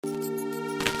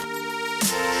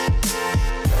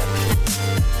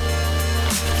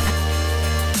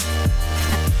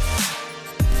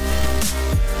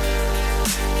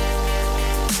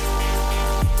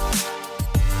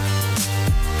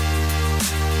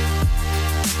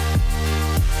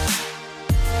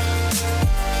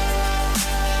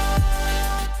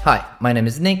Hi, my name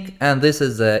is Nick, and this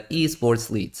is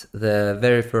Esports Leads, the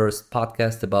very first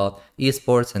podcast about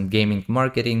esports and gaming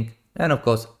marketing, and of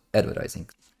course, advertising.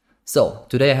 So,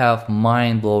 today I have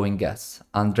mind-blowing guests,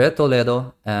 André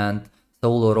Toledo and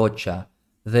Saulo Rocha.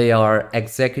 They are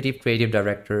executive creative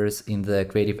directors in the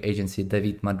creative agency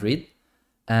Madrid,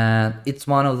 and it's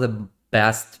one of the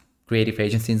best creative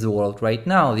agencies in the world right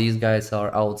now. These guys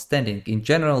are outstanding. In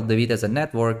general, David as a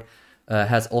network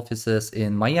has offices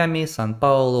in Miami, Sao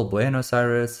Paulo, Buenos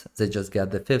Aires. They just got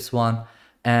the fifth one.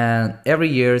 And every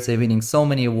year they're winning so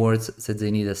many awards that they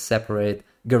need a separate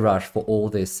garage for all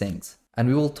these things. And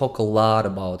we will talk a lot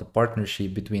about the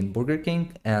partnership between Burger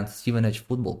King and Stevenage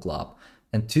Football Club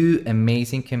and two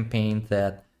amazing campaigns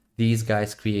that these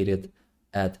guys created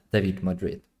at David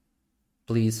Madrid.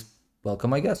 Please welcome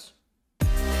my guests.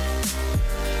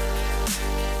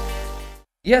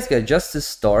 Yes, guys, just to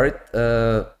start,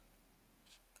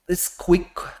 this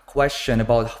quick question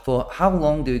about for how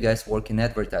long do you guys work in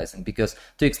advertising? Because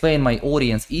to explain my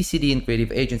audience, ECD and creative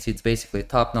agency, it's basically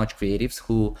top-notch creatives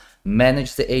who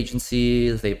manage the agency,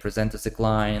 they present to the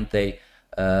client, they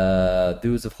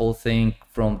do the whole thing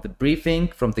from the briefing,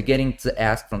 from the getting the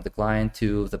ask from the client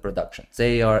to the production.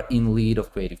 They are in lead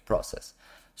of creative process.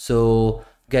 So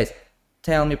guys,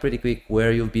 tell me pretty quick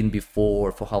where you've been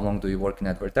before, for how long do you work in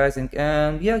advertising,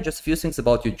 and yeah, just a few things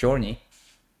about your journey.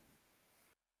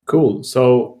 Cool.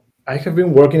 So I have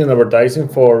been working in advertising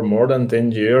for more than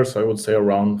 10 years. I would say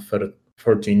around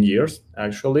 13 years,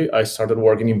 actually. I started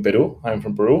working in Peru. I'm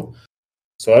from Peru.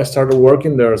 So I started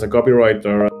working there as a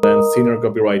copywriter and then senior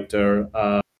copywriter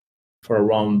for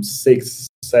around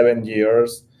 6-7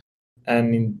 years.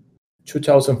 And in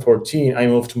 2014, I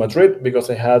moved to Madrid because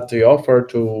I had the offer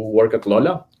to work at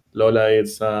Lola. Lola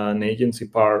is an agency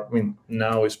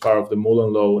now it's part of the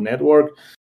Mullenlow network.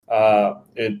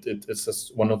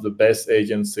 It's one of the best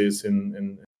agencies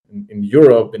in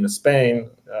Europe, in Spain,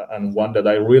 and one that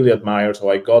I really admire. So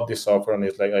I got this offer, and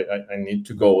it's like I need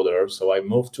to go there. So I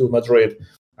moved to Madrid.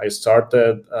 I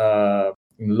started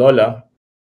in Lola.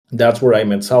 That's where I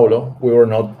met Saulo. We were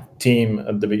not team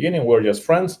at the beginning; we were just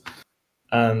friends.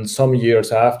 And some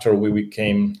years after, we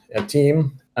became a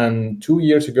team. And 2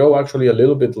 years ago, actually a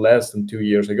little bit less than 2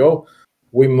 years ago,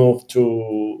 we moved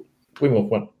to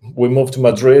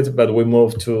Madrid, but we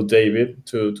moved to David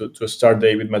to start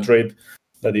David Madrid.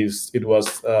 It is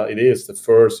the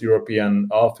first European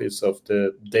office of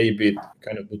the David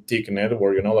kind of boutique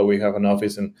network. You know that we have an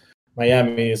office in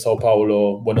Miami, Sao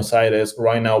Paulo, Buenos Aires,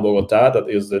 right now Bogota. That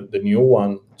is the new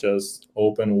one, just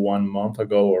opened 1 month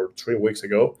ago or 3 weeks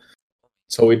ago.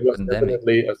 So it was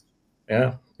definitely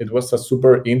it was a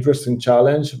super interesting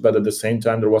challenge, but at the same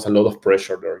time, there was a lot of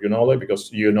pressure there, because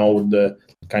the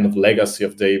kind of legacy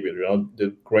of David,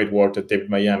 the great work that David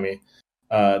Miami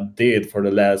did for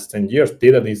the last 10 years,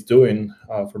 did and is doing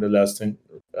for the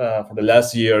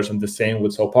last years, and the same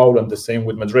with Sao Paulo and the same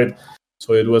with Madrid.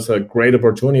 So it was a great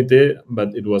opportunity,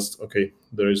 but it was, okay,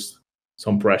 there is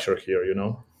some pressure here,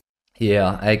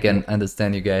 Yeah, I can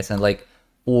understand you guys. And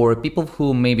for people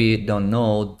who maybe don't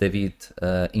know David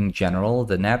in general,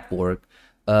 the network,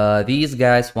 these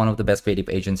guys, one of the best creative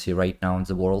agency right now in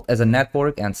the world as a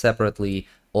network, and separately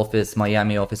office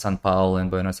Miami, office Sao Paulo,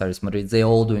 and Buenos Aires, Madrid. They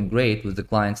all doing great with the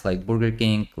clients like Burger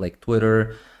King, like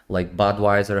Twitter, like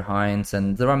Budweiser, Heinz,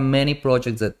 and there are many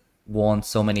projects that won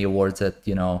so many awards that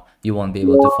you won't be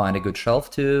able to find a good shelf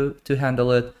to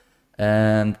handle it.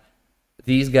 And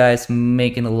these guys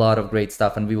making a lot of great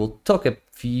stuff, and we will talk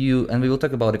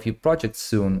about a few projects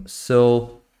soon.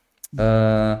 So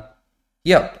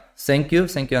thank you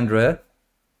Andre.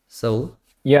 So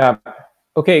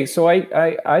okay, so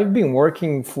I've been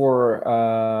working for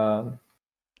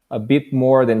a bit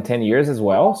more than 10 years as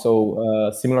well,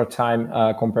 so similar time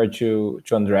compared to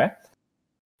Andre.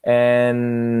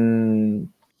 And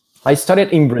I studied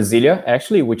in Brasilia,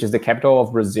 actually, which is the capital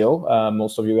of Brazil.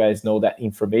 Most of you guys know that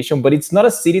information, but it's not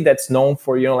a city that's known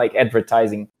for,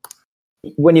 advertising.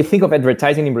 When you think of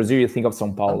advertising in Brazil, you think of Sao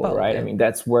Paulo, right? Yeah. I mean,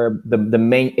 that's where the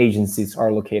main agencies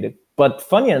are located. But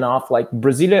funny enough,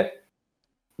 Brasilia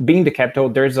being the capital,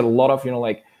 there's a lot of,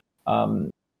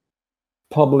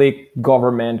 public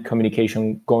government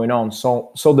communication going on.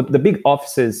 So the big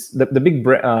offices,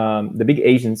 the big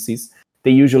agencies,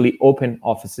 they usually open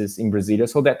offices in Brasilia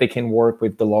so that they can work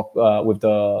with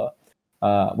the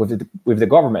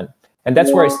government, and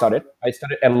that's where I started. I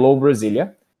started at Low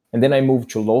Brasilia, and then I moved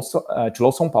to Low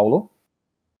São Paulo.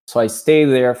 So I stayed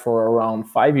there for around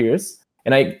 5 years,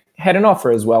 and I had an offer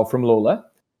as well from Lola.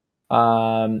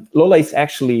 Lola is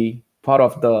actually part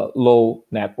of the Low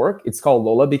network. It's called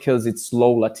Lola because it's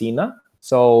Low Latina.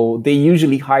 So they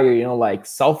usually hire,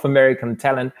 South American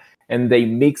talent. and they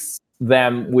mix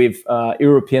them with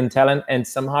European talent, and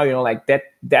somehow, you know, like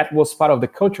that was part of the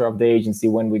culture of the agency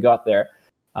when we got there.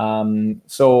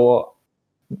 So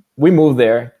we moved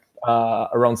there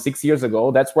around 6 years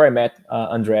ago. That's where I met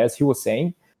André, as he was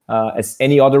saying. As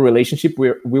any other relationship,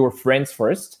 we were friends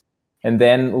first, and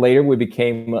then later we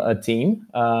became a team.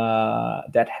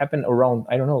 That happened around,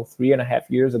 I don't know, 3.5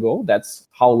 years ago. That's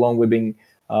how long we've been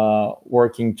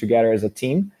working together as a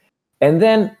team. And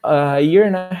then a year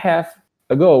and a half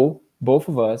ago, both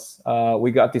of us,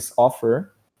 we got this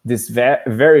offer, this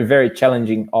very, very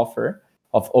challenging offer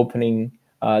of opening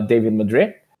David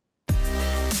Madrid.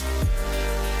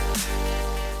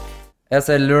 As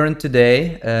I learned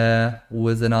today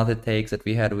with another takes that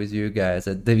we had with you guys,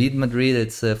 at David Madrid,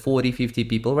 it's 40, 50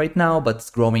 people right now, but it's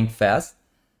growing fast.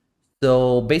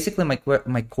 So basically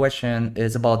my question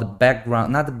is about the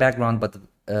background, not the background, but the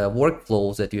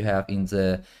workflows that you have in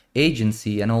the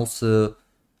agency, and also,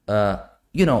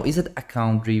 is it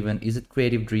account driven? Is it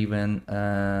creative driven?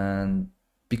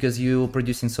 Because you're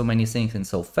producing so many things and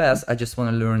so fast, I just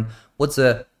want to learn what's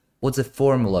the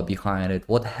formula behind it?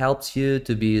 What helps you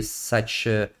to be such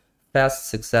a fast,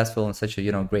 successful, and such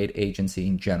a great agency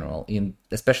in general?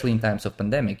 Especially in times of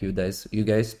pandemic, you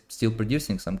guys still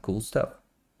producing some cool stuff.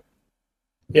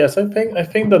 Yes, I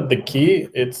think that the key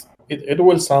it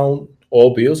will sound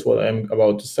obvious what I'm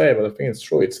about to say, but I think it's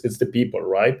true. It's the people,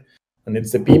 right? And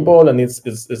it's the people, and it's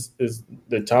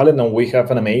the talent, and we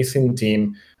have an amazing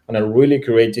team and a really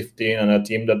creative team, and a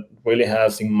team that really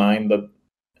has in mind that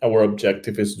our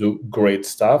objective is to do great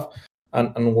stuff.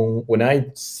 And when I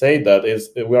say that,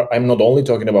 I'm not only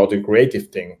talking about the creative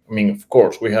thing. I mean, of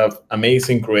course, we have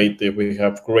amazing creative, we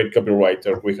have great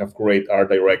copywriters, we have great art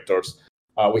directors,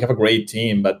 we have a great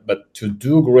team. But to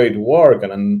do great work,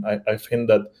 and I think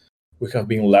that we have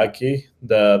been lucky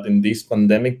that in these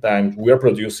pandemic times we are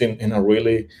producing in a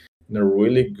really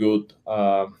good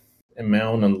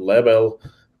amount and level,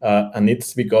 and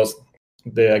it's because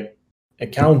the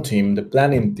account team, the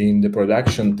planning team, the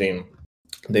production team,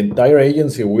 the entire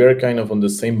agency, we are kind of on the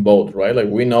same boat, right? Like,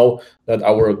 we know that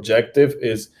our objective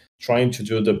is trying to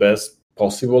do the best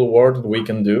possible work that we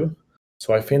can do.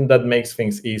 So I think that makes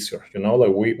things easier,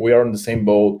 like we are on the same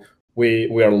boat,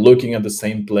 we are looking at the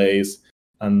same place,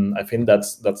 and I think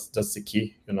that's the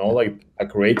key, like a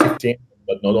creative team,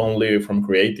 but not only from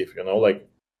creative, like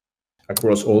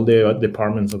across all the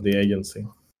departments of the agency.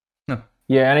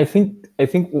 Yeah, and I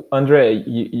think Andre,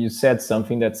 you said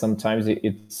something that sometimes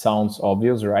it sounds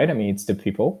obvious, right? I mean, it's the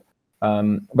people,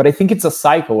 but I think it's a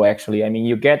cycle, actually. I mean,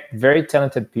 you get very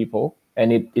talented people,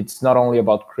 and it's not only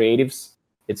about creatives;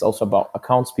 it's also about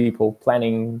accounts people,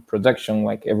 planning, production.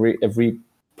 Like every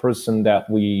person that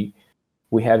we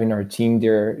have in our team,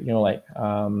 they're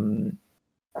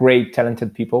great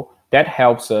talented people. That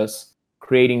helps us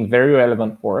creating very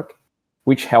relevant work,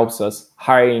 which helps us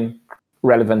hiring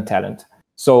relevant talent.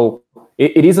 So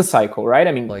it is a cycle, right?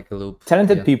 I mean, like a loop.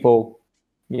 Talented people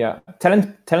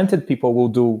will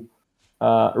do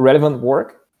relevant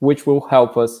work, which will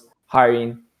help us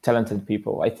hiring talented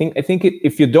people. I think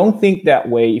if you don't think that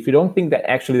way, if you don't think that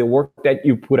actually the work that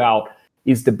you put out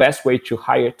is the best way to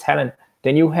hire talent,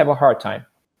 then you have a hard time,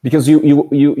 because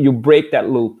you break that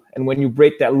loop, and when you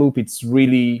break that loop, it's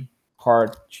really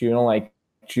hard to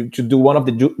to do one of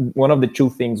the two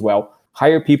things well: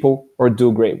 hire people or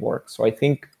do great work. So I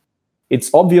think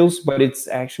it's obvious, but it's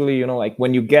actually,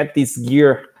 when you get this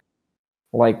gear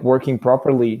working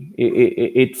properly,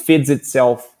 it feeds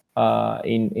itself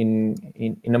in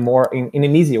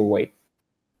an easier way.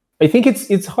 I think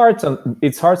it's hard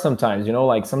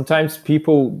sometimes, sometimes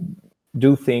people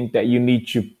do think that you need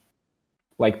to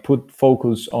put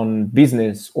focus on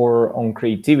business or on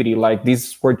creativity. Like,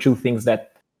 these were two things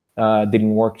that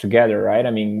didn't work together, right?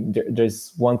 I mean,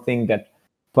 there's one thing that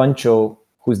Pancho,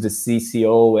 who's the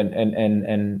CCO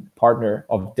and partner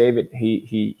of David,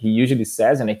 he usually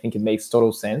says, and I think it makes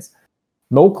total sense: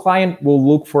 no client will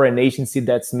look for an agency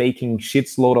that's making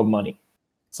shitload of money.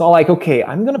 So okay,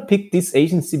 I'm gonna pick this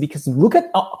agency because look at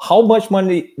how much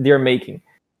money they're making.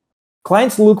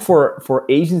 Clients look for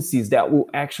agencies that will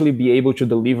actually be able to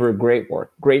deliver great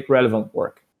work, great relevant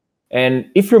work. And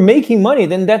if you're making money,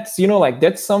 then that's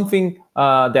that's something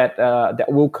that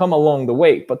will come along the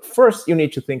way. But first, you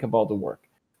need to think about the work,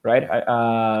 right?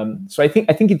 So I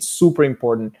think it's super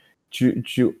important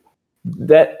to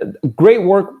that great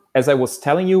work, as I was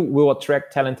telling you, will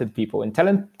attract talented people, and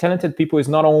talented people is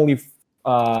not only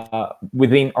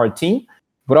within our team,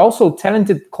 but also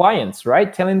talented clients,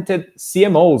 right? Talented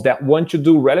CMOs that want to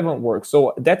do relevant work.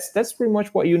 So that's pretty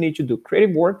much what you need to do.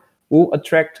 Creative work will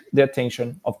attract the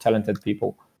attention of talented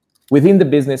people within the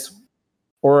business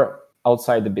or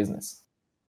outside the business.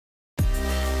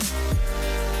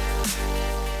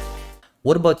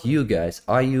 What about you guys?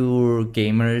 Are you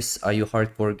gamers? Are you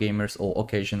hardcore gamers or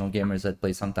occasional gamers that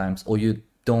play sometimes, or you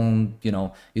don't, you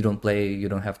don't play, you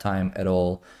don't have time at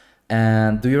all?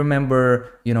 And do you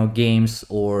remember, games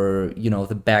or,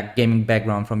 the gaming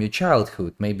background from your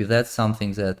childhood? Maybe that's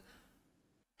something that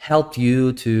helped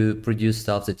you to produce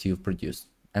stuff that you've produced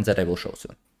and that I will show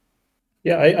soon.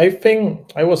 Yeah, I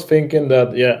think I was thinking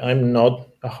that, I'm not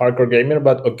a hardcore gamer,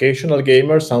 but occasional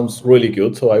gamer sounds really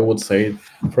good. So I would say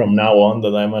from now on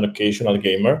that I'm an occasional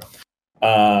gamer.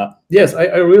 Yes, I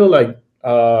really like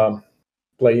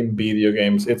playing video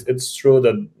games. It's true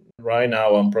that right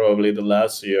now and probably the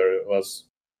last year was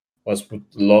with a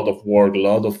lot of work, a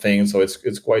lot of things. So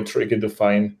it's quite tricky to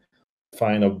find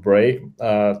a break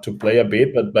to play a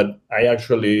bit. But I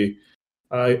actually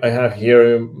I have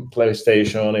here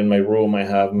PlayStation in my room. I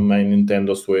have my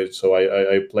Nintendo Switch, so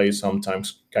I play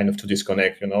sometimes kind of to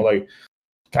disconnect. Like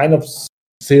kind of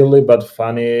silly but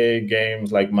funny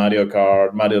games like Mario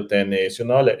Kart, Mario Tennis.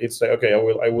 It's like, okay,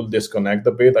 I will disconnect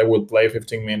a bit. I will play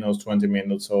 15 minutes, 20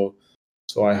 minutes, so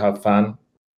I have fun.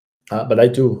 But I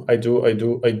do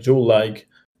like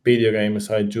video games.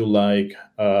 I do like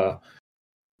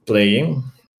playing,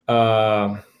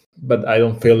 but I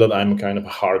don't feel that I'm kind of a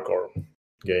hardcore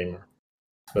gamer.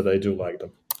 But I do like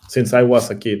them since I was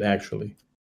a kid, actually.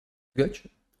 Good.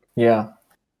 Yeah.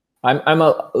 I'm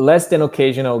a less than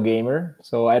occasional gamer,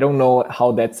 so I don't know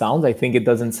how that sounds. I think it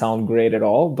doesn't sound great at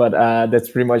all, but that's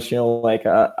pretty much,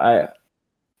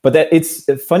 but that it's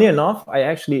funny enough, I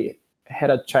actually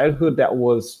had a childhood that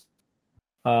was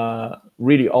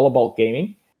really all about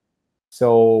gaming.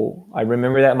 So I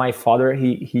remember that my father,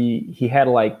 he had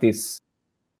like this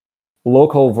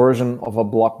local version of a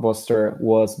Blockbuster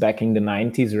was back in the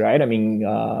 90s, right? I mean,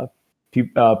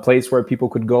 place where people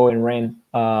could go and rent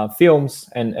films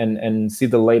and see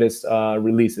the latest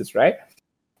releases, right?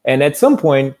 And at some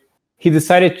point, he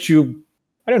decided to,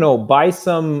 I don't know, buy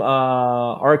some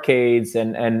arcades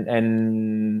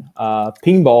and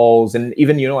pinballs and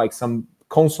even, like some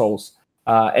consoles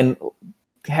and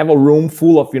have a room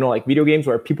full of, like video games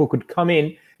where people could come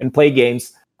in and play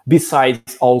games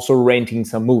besides also renting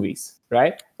some movies,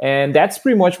 right? And that's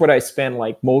pretty much what I spent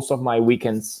like most of my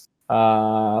weekends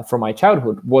from my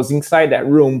childhood was inside that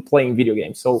room playing video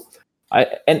games. So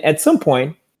and at some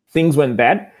point things went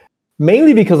bad,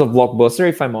 mainly because of Blockbuster,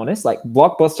 if I'm honest. Like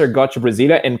Blockbuster got to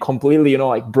Brasilia and completely,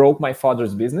 broke my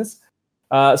father's business.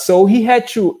 So he had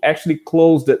to actually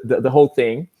close the whole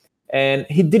thing, and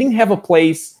he didn't have a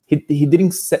place.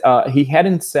 He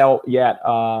hadn't sell yet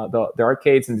the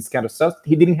arcades and this kind of stuff.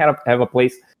 He didn't have a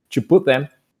place to put them,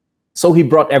 so he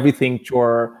brought everything to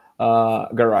our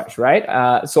garage, right?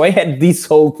 So I had this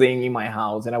whole thing in my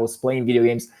house, and I was playing video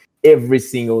games every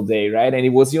single day, right? And it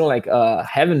was, like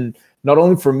heaven, not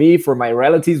only for me, for my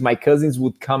relatives. My cousins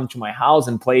would come to my house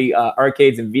and play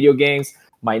arcades and video games.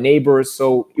 My neighbors.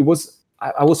 So it was,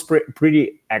 I was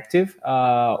pretty active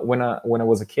when I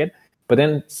was a kid. But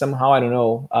then somehow, I don't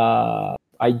know,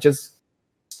 I just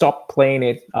stopped playing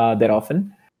it that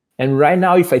often. And right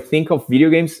now, if I think of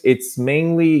video games, it's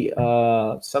mainly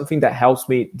something that helps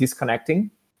me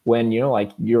disconnecting when,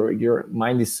 like your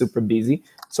mind is super busy.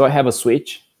 So I have a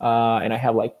Switch and I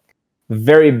have like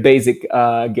very basic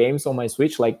games on my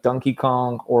Switch, like Donkey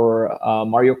Kong or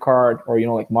Mario Kart or,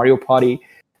 like Mario Party.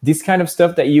 This kind of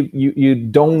stuff that you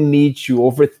don't need to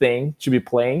overthink to be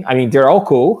playing. I mean, they're all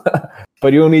cool,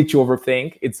 but you don't need to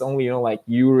overthink. It's only, like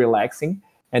you relaxing.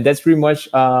 And that's pretty much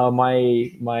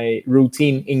my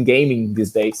routine in gaming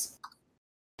these days.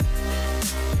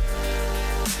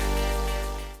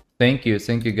 Thank you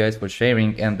guys for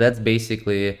sharing. And that's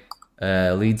basically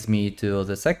leads me to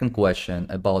the second question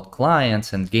about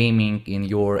clients and gaming in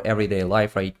your everyday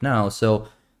life right now. So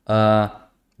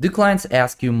do clients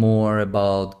ask you more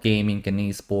about gaming and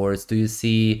esports? Do you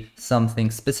see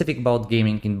something specific about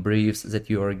gaming in briefs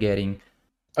that you are getting?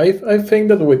 I think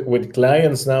that with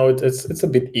clients now, it's a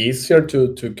bit easier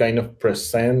to kind of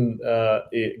present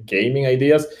gaming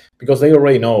ideas because they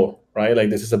already know, right?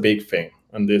 Like this is a big thing,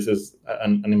 and this is,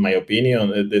 and in my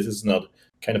opinion, this is not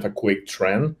kind of a quick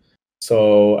trend.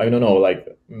 So I don't know, like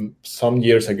some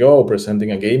years ago,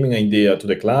 presenting a gaming idea to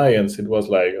the clients, it was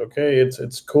like, okay,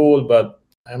 it's cool, but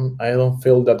I don't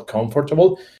feel that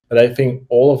comfortable. But I think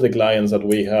all of the clients that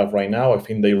we have right now, I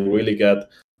think they really get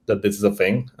that this is a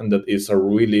thing and that is a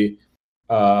really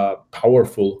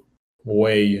powerful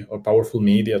way or powerful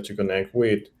media to connect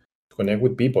with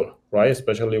people, right?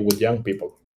 Especially with young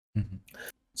people. Mm-hmm.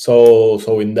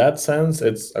 So in that sense,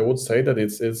 I would say that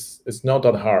it's not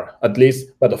that hard, at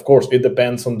least. But of course, it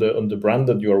depends on the brand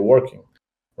that you are working.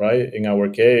 right? In our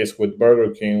case, with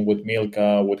Burger King, with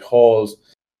Milka, with Halls,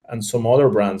 and some other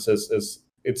brands,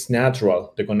 it's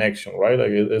natural, the connection, right?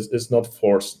 Like it's not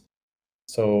forced.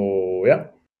 So yeah,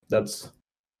 that's.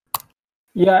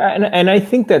 Yeah, and I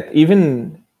think that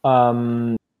even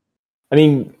I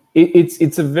mean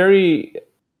it's a very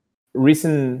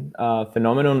recent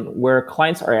phenomenon where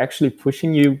clients are actually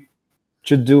pushing you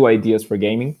to do ideas for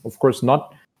gaming. Of course,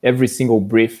 not every single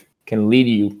brief can lead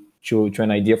you to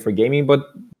an idea for gaming,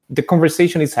 but the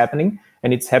conversation is happening,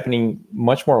 and it's happening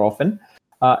much more often.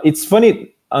 It's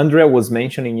funny, Andrea was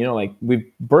mentioning, like with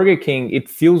Burger King, it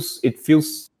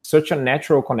feels such a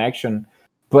natural connection.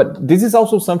 But this is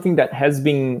also something that has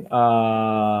been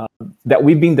that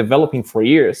we've been developing for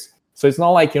years. So it's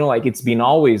not like like it's been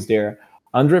always there.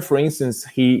 Andre, for instance,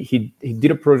 he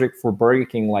did a project for Burger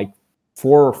King like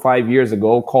 4 or 5 years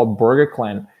ago called Burger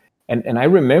Clan, and I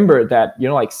remember that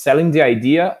like selling the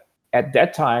idea at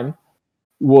that time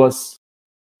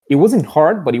it wasn't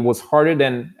hard, but it was harder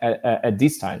than at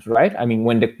these times, right? I mean,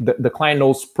 when the client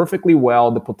knows perfectly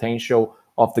well the potential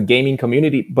of the gaming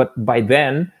community, but by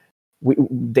then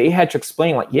they had to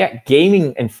explain like, yeah,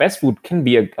 gaming and fast food can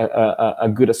be a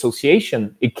good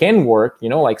association. It can work,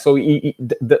 like, so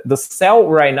the sell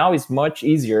right now is much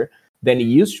easier than it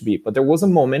used to be. But there was a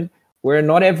moment where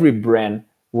not every brand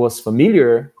was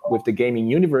familiar with the gaming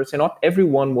universe and not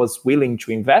everyone was willing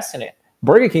to invest in it.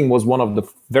 Burger King was one of the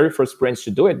very first brands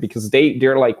to do it because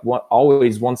they're like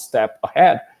always one step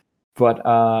ahead. But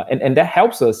and that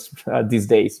helps us these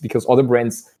days because other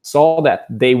brands saw that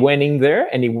they went in there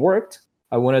and it worked.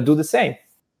 I want to do the same.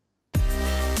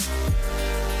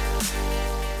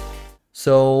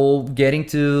 So getting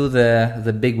to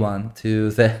the big one,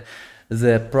 to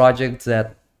the project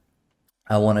that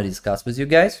I want to discuss with you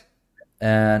guys,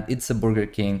 and it's a Burger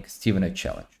King Stevenage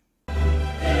challenge.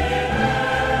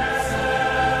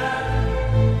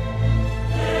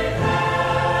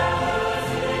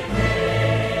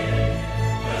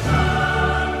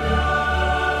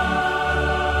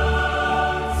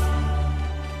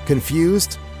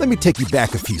 Confused? Let me take you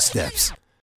back a few steps.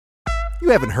 You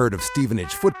haven't heard of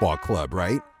Stevenage Football Club,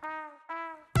 right?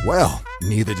 Well,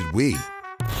 neither did we.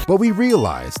 But we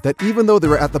realized that even though they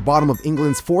were at the bottom of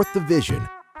England's 4th division,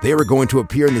 they were going to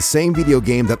appear in the same video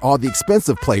game that all the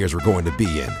expensive players were going to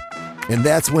be in. And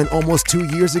that's when almost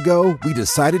 2 years ago, we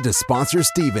decided to sponsor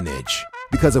Stevenage.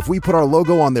 Because if we put our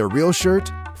logo on their real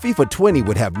shirt, FIFA 20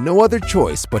 would have no other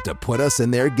choice but to put us in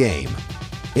their game.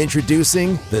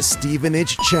 Introducing the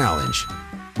Stevenage Challenge.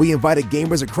 We invited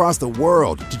gamers across the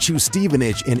world to choose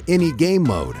Stevenage in any game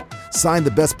mode, sign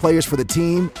the best players for the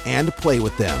team, and play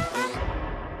with them.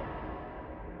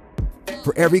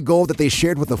 For every goal that they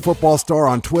shared with a football star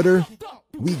on Twitter,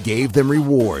 we gave them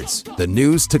rewards. The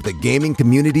news took the gaming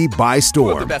community by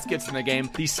storm. The best kids in the game,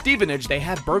 the Stevenage, they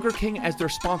had Burger King as their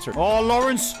sponsor. Oh,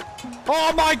 Lawrence!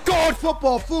 Oh my God!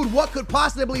 Football food, what could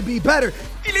possibly be better?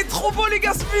 Il est trop beau, les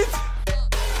gars, Smith!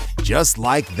 Just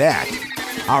like that,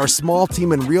 our small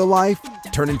team in real life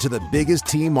turned into the biggest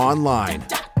team online.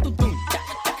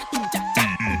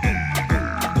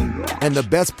 And the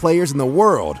best players in the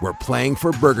world were playing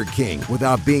for Burger King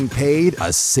without being paid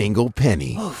a single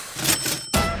penny.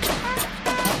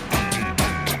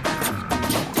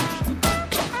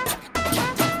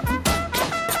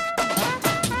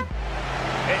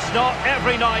 It's not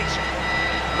every night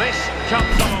this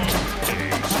comes along.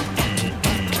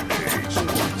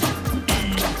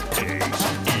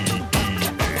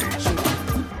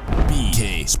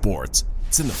 Sports.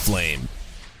 It's in the flame.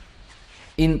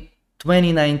 In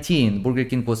 2019, Burger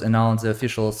King was announced the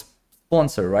official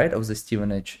sponsor, right, of the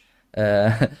Stevenage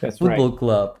football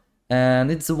club,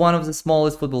 and it's one of the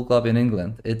smallest football club in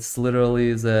England. It's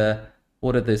literally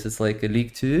what it is. It's like a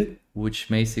League 2, which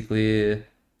basically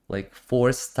like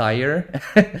fourth tier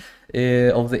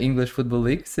of the English football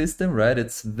league system, right?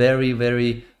 It's very,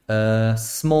 very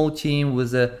small team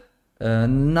with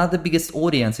not the biggest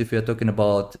audience if you're talking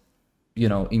about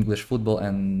English football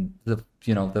and the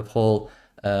whole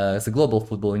the global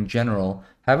football in general.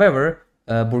 However,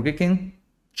 Burger King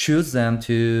choose them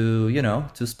to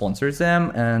to sponsor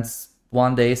them, and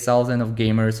one day thousands of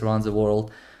gamers around the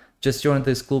world just joined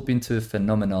this club into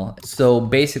phenomenal. So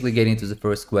basically getting to the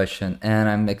first question, and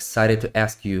I'm excited to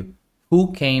ask you,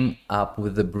 who came up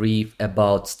with the brief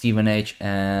about Stevenage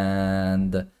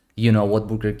and what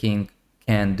Burger King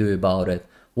can do about it?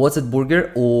 Was it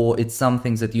burger, or it's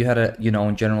something that you had a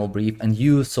in general brief and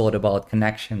you thought about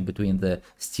connection between the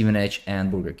Stevenage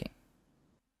and Burger King?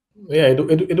 Yeah,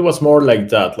 it was more like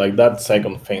that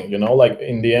second thing, like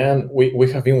in the end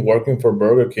we have been working for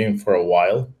Burger King for a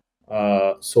while,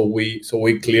 so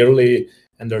we clearly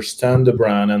understand the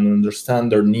brand and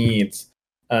understand their needs.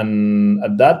 And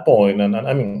at that point,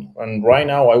 and right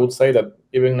now, I would say that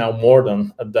even now more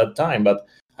than at that time, but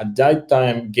at that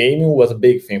time, gaming was a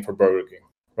big thing for Burger King,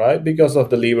 right? Because of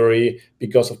delivery,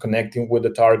 because of connecting with the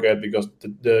target, because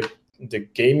the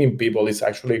gaming people is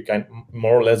actually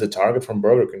more or less the target from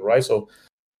Burger King, right? So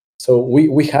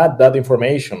we had that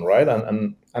information, right?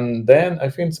 And then I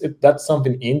think that's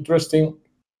something interesting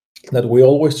that we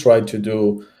always try to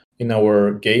do in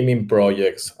our gaming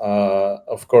projects.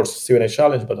 Of course, Stevenage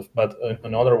Challenge, but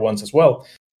in other ones as well,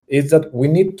 is that we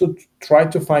need to try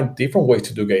to find different ways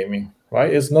to do gaming,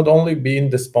 right? It's not only being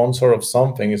the sponsor of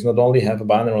something. It's not only have a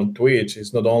banner on Twitch.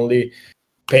 It's not only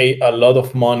pay a lot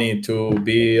of money to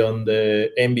be on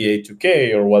the NBA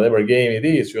 2K or whatever game it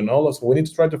is, So we need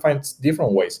to try to find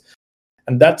different ways.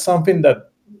 And that's something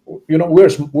that,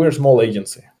 we're a small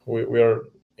agency. We are,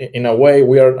 in a way,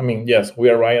 yes, we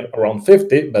are right around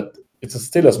 50, but it's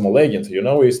still a small agency,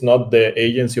 It's not the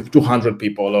agency of 200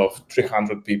 people, of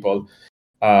 300 people.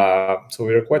 So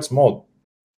we are quite small.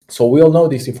 So we all know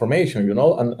this information,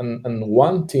 and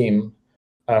one team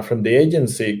from the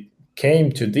agency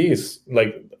came to this.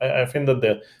 Like, I think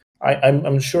that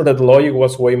I'm sure that the logic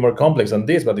was way more complex than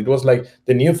this, but it was like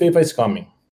the new FIFA is coming.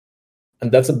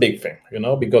 And that's a big thing,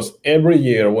 because every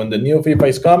year when the new FIFA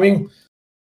is coming,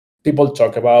 people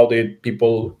talk about it.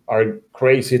 People are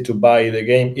crazy to buy the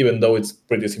game, even though it's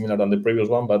pretty similar than the previous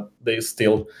one, but they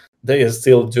still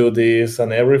do this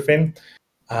and everything.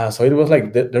 So it was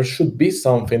like there should be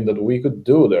something that we could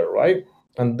do there, right?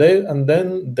 And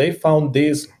then they found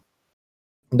this.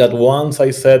 That once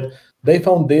I said they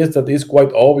found this that is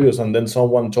quite obvious, and then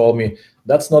someone told me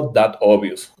that's not that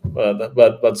obvious.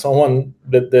 But someone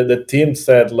the team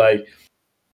said, like,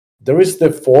 there is the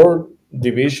 4th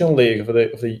division league of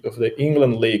the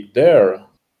England league there.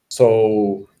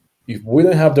 So if we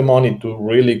don't have the money to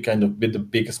really kind of be the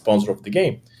big sponsor of the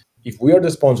game, if we are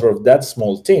the sponsor of that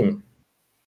small team,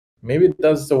 maybe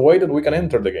that's the way that we can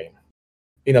enter the game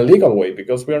in a legal way,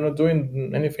 because we are not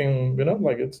doing anything,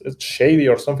 like it's shady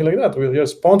or something like that. We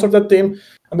just sponsor that team,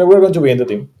 and then we're going to be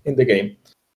in the game.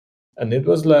 And it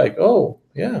was like, oh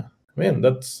yeah, man,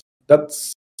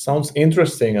 that sounds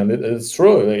interesting, and it's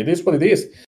true. It is what it is.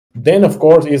 Then of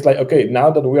course it's like, okay, now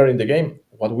that we are in the game,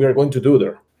 what we are going to do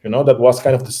there? That was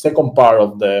kind of the second part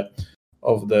of the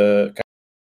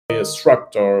kind of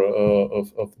structure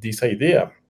of this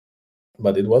idea.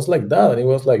 But it was like that, and it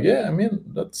was like, yeah,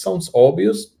 that sounds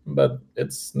obvious, but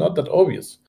it's not that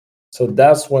obvious. So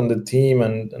that's when the team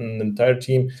and the entire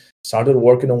team started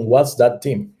working on what's that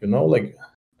team,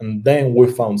 and then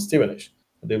we found Stevenage.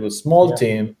 They were a small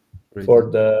team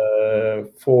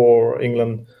for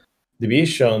England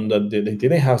division that they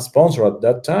didn't have sponsor at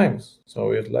that time.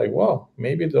 So it's like, wow,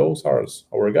 maybe those are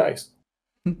our guys.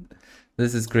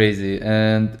 This is crazy.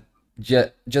 And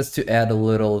just to add a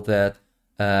little that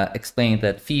explain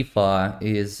that FIFA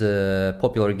is a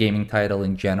popular gaming title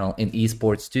in general, in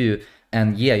esports too.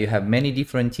 And yeah, you have many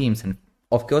different teams. And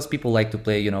of course, people like to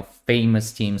play,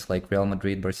 famous teams like Real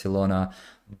Madrid, Barcelona,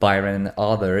 Bayern, and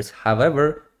others.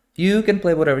 However, you can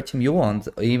play whatever team you want,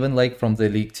 even like from the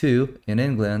League 2 in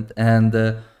England. And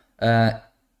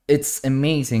it's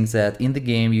amazing that in the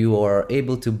game you are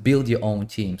able to build your own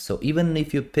team. So even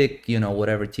if you pick,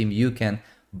 whatever team, you can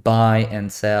buy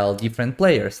and sell different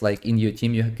players. Like in your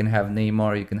team, you can have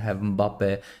Neymar, you can have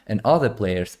Mbappe, and other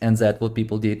players. And that's what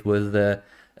people did with the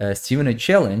Stevenage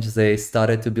Challenge. They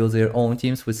started to build their own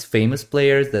teams with famous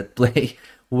players that play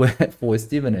for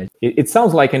Stevenage. It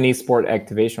sounds like an esport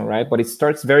activation, right? But it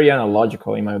starts very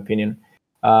analogical, in my opinion.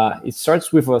 It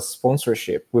starts with a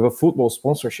sponsorship, with a football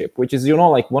sponsorship, which is,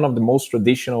 like one of the most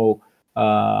traditional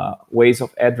ways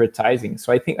of advertising.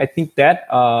 So I think that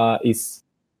is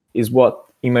what,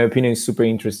 in my opinion, is super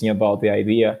interesting about the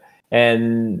idea.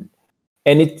 And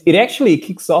it actually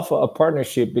kicks off a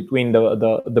partnership between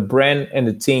the brand and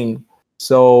the team.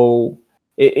 So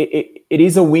it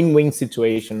is a win-win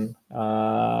situation.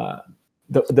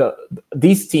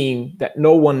 This team that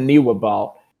no one knew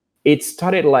about, it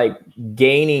started like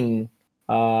gaining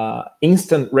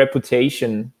instant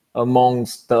reputation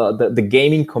amongst the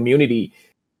gaming community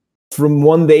from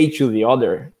one day to the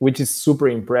other, which is super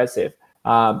impressive.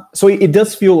 So it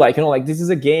does feel like, like this is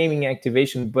a gaming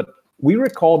activation, but we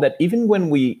recall that even when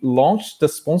we launched the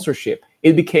sponsorship,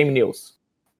 it became news.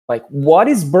 Like, what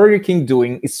is Burger King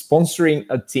doing is sponsoring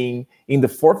a team in the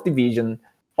 4th division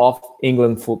of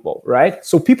England football, right?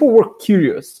 So people were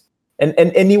curious. And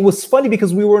it was funny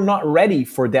because we were not ready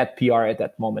for that PR at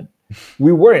that moment.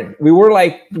 We weren't. We were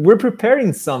like, we're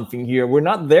preparing something here. We're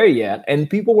not there yet. And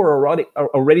people were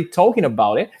already talking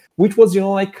about it, which was,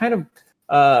 like kind of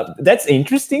that's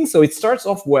interesting. So it starts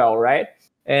off well, right?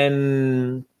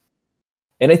 And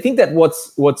I think that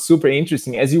what's super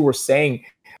interesting, as you were saying,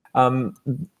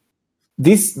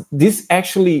 this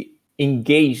actually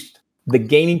engaged the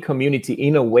gaming community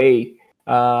in a way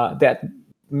that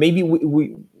maybe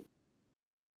we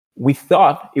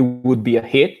thought it would be a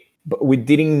hit, but we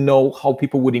didn't know how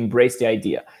people would embrace the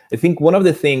idea. I think one of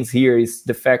the things here is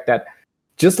the fact that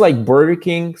just like Burger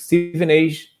King,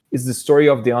 Stevenage is the story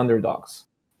of the underdogs,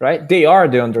 right? They are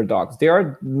the underdogs. They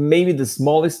are maybe the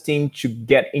smallest team to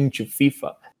get into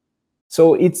FIFA.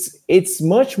 So it's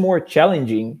much more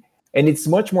challenging and it's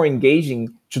much more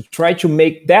engaging to try to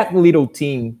make that little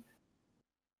team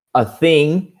a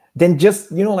thing than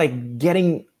just, like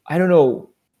getting, I don't know,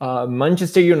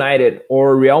 Manchester United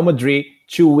or Real Madrid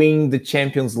to win the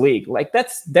Champions League. Like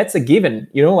that's a given,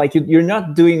 like you're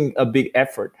not doing a big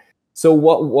effort. So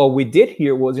what we did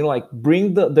here was, like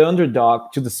bring the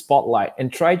underdog to the spotlight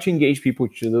and try to engage people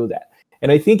to do that.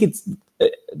 And I think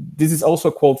this is also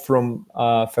a quote from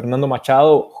Fernando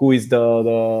Machado, who is the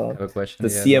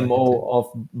CMO of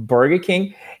Burger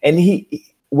King. And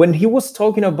when he was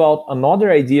talking about another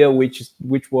idea, which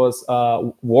was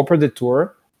Whopper the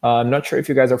Tour. I'm not sure if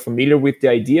you guys are familiar with the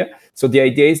idea. So the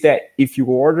idea is that if you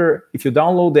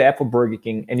download the app of Burger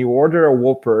King and you order a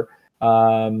Whopper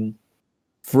from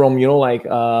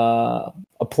a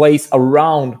place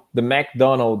around the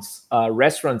McDonald's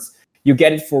restaurants, you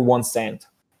get it for 1 cent.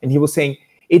 And he was saying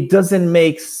it doesn't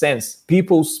make sense.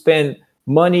 People spend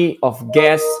money of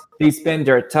gas, they spend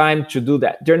their time to do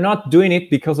that. They're not doing it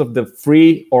because of the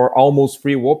free or almost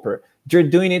free Whopper. They're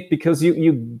doing it because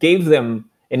you gave them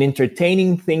an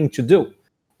entertaining thing to do.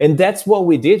 And that's what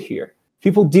we did here.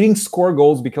 People didn't score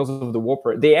goals because of the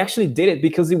Whopper. They actually did it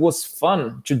because it was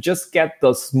fun to just get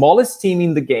the smallest team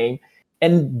in the game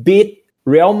and beat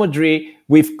Real Madrid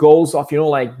with goals of,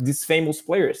 these famous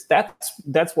players.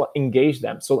 That's what engaged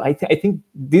them. So I think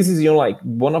this is,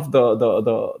 one of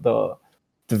the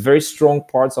very strong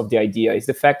parts of the idea is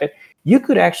the fact that you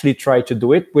could actually try to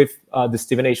do it with the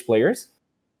Stevenage players,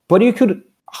 but you could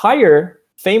hire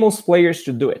famous players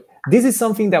to do it. This is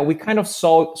something that we kind of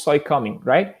saw it coming,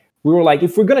 right? We were like,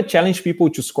 if we're going to challenge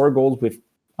people to score goals with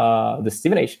the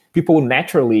Stevenage, people will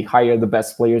naturally hire the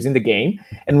best players in the game.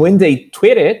 And when they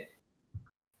tweet it,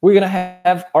 we're going to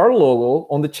have our logo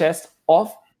on the chest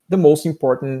of the most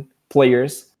important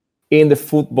players in the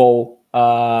football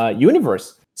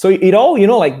universe. So it all,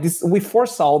 this, we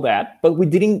foresaw that, but we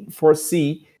didn't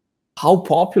foresee how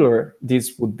popular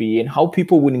this would be and how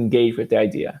people would engage with the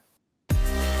idea.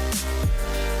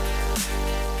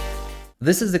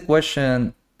 This is the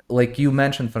question, like you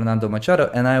mentioned, Fernando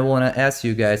Machado, and I want to ask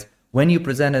you guys, when you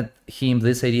presented him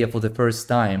this idea for the first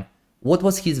time, what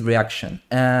was his reaction?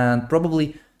 And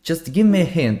probably just give me a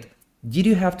hint. Did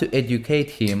you have to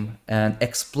educate him and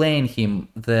explain him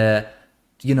the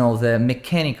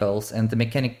mechanicals and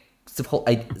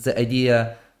the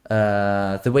idea,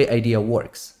 the way idea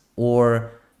works,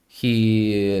 or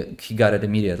he got it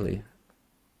immediately?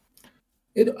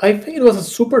 I think it was a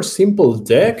super simple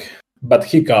deck, but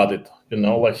he got it.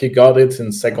 He got it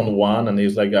in second one, and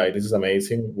he's like, "Guys, this is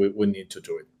amazing. We need to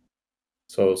do it."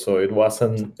 So it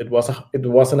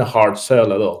wasn't a hard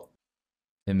sell at all.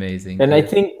 Amazing. And I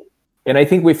think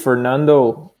with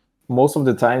Fernando, most of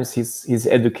the times he's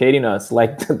educating us.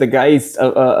 Like the guy is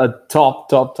a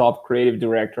top creative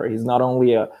director. He's not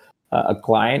only a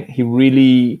client. He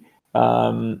really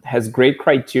has great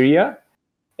criteria,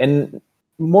 and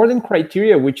more than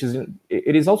criteria,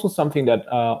 it is also something that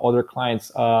other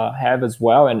clients have as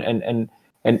well, and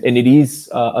it is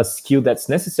a skill that's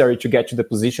necessary to get to the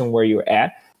position where you're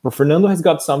at. But Fernando has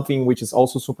got something which is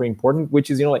also super important, which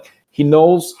is he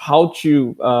knows how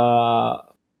to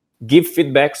give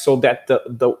feedback so that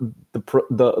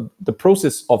the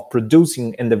process of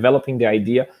producing and developing the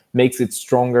idea makes it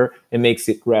stronger and makes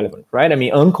it relevant, right? I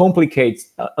mean, uncomplicate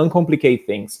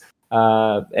things,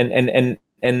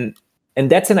 and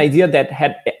that's an idea that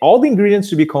had all the ingredients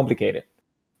to be complicated,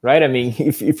 right? I mean,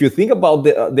 if you think about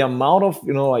the amount of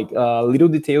little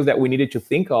details that we needed to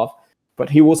think of, but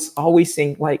he was always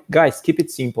saying, like, guys, keep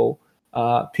it simple.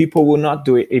 People will not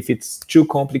do it if it's too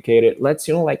complicated. Let's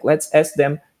ask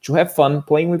them to have fun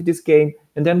playing with this game,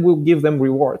 and then we'll give them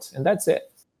rewards, and that's it.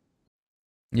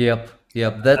 Yep.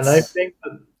 And I think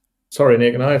that, sorry,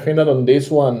 Nick. And I think that on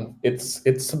this one,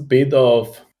 it's a bit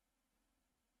of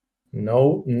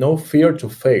no fear to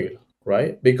fail,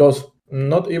 right? Because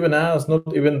not even us, not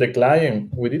even the client,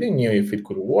 we didn't know if it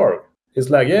could work. It's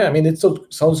like, yeah, I mean, it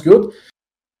sounds good.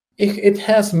 It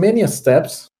has many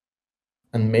steps,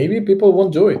 and maybe people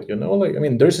won't do it.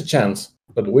 There's a chance,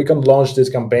 but we can launch this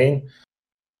campaign.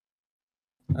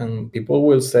 and people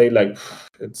will say like,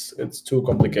 it's too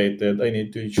complicated. I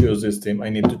need to choose this team. I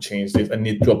need to change this. I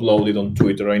need to upload it on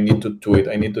Twitter. I need to tweet.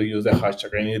 I need to use the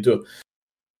hashtag. I need to.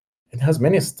 It has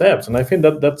many steps, and I think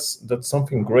that's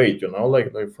something great,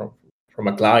 like from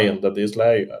a client that is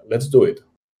like, let's do it.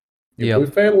 If we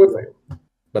fail, we fail.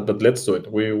 But let's do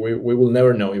it. We will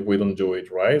never know if we don't do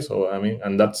it, right? So I mean,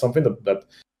 and that's something that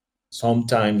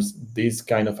sometimes these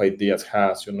kind of ideas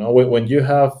has, when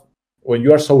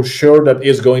you are so sure that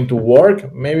it's going to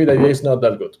work, maybe the idea is not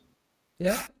that good.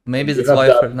 Yeah, maybe that's why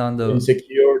Fernando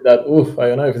insecure that I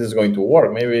don't know if this is going to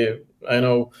work. Maybe I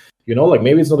know, like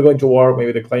maybe it's not going to work.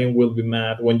 Maybe the client will be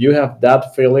mad. When you have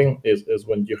that feeling, is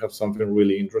when you have something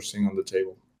really interesting on the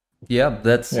table. Yeah,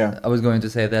 I was going to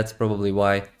say that's probably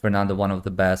why Fernando, one of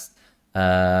the best,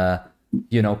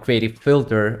 creative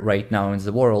filter right now in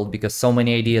the world, because so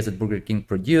many ideas that Burger King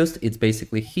produced, it's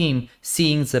basically him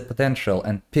seeing the potential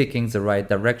and picking the right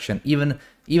direction. Even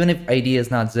if idea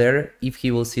is not there, if he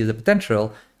will see the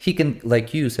potential, he can,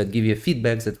 like you said, give you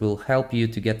feedbacks that will help you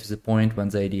to get to the point when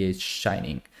the idea is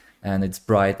shining and it's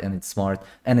bright and it's smart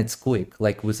and it's quick.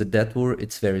 Like with the Detour,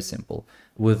 it's very simple.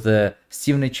 With the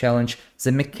Stevenage challenge,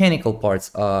 the mechanical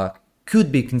parts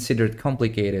could be considered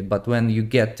complicated, but when you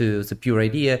get to the pure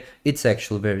idea, it's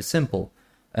actually very simple.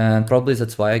 And probably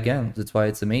that's why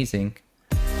it's amazing.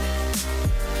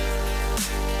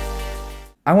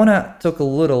 I want to talk a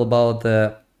little about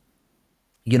the,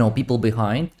 people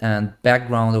behind and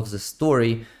background of the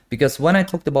story, because when I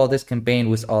talked about this campaign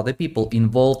with other people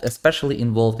especially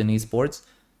involved in esports,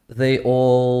 they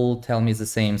all tell me the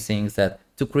same things, that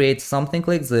to create something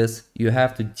like this, you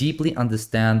have to deeply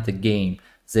understand the game.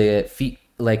 The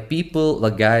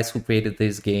guys who created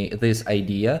this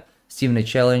idea, Stevenage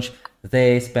Challenge,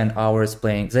 they spend hours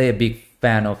playing. They're a big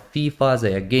fan of FIFA.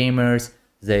 They are gamers.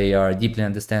 They are deeply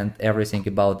understand everything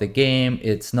about the game.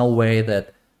 It's no way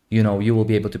that you will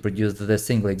be able to produce this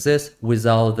thing like this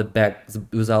without the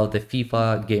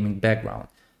FIFA gaming background.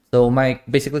 So my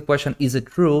basically question: is it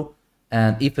true?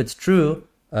 And if it's true,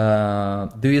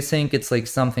 do you think it's like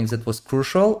something that was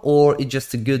crucial, or it's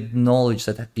just a good knowledge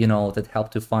that that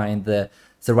helped to find the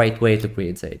right way to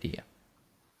create the idea?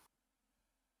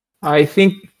 I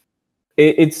think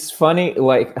it's funny,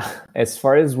 like as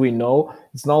far as we know,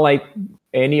 it's not like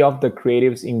any of the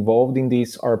creatives involved in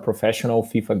this are professional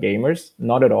FIFA gamers.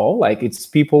 Not at all. Like it's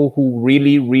people who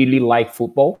really, really like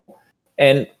football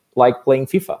and like playing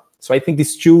FIFA. So I think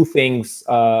these two things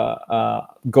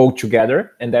go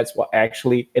together, and that's what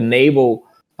actually enable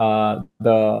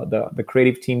the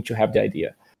creative team to have the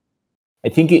idea. I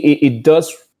think it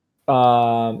does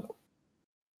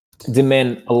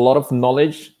demand a lot of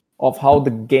knowledge of how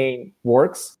the game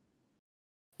works,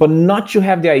 but not to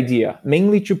have the idea,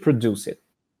 mainly to produce it,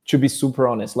 to be super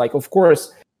honest. Like, of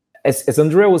course, as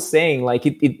André was saying, like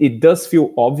it does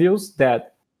feel obvious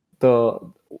that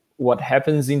what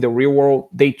happens in the real world,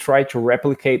 they try to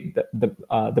replicate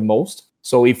the most.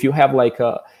 So if you have like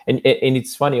and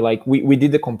it's funny, like we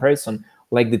did the comparison,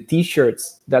 like the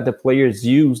t-shirts that the players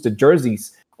use, the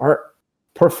jerseys are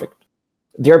perfect.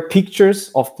 There are pictures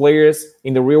of players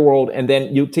in the real world, and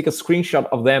then you take a screenshot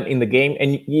of them in the game,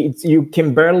 and you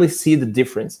can barely see the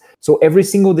difference. So every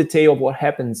single detail of what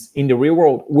happens in the real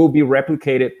world will be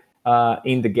replicated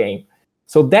in the game.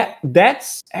 So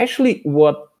that's actually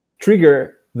what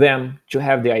triggered them to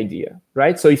have the idea,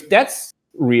 right? So if that's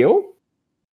real,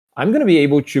 I'm going to be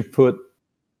able to put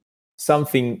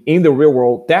something in the real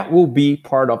world that will be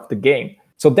part of the game.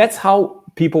 So that's how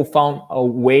people found a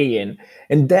way in.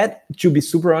 And that, to be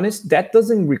super honest, that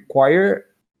doesn't require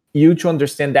you to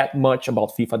understand that much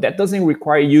about FIFA. That doesn't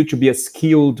require you to be a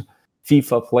skilled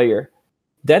FIFA player.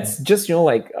 That's just,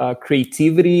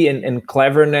 creativity and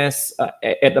cleverness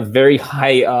at a very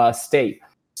high state.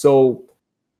 So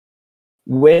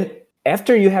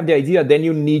after you have the idea, then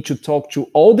you need to talk to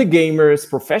all the gamers,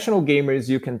 professional gamers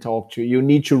you can talk to. You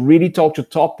need to really talk to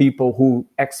top people who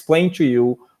explain to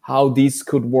you how this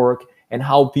could work and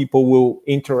how people will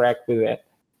interact with it.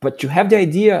 But you have the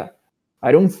idea.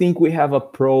 I don't think we have a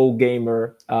pro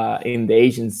gamer in the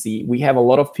agency. We have a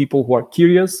lot of people who are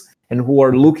curious and who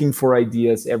are looking for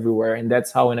ideas everywhere. And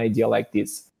that's how an idea like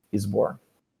this is born.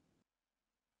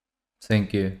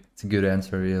 Thank you. It's a good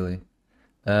answer, really.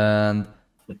 And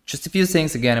just a few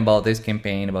things again about this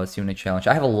campaign, about Stevenage Challenge.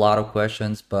 I have a lot of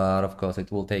questions, but of course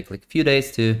it will take like a few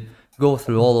days to go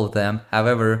through all of them.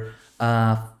 However,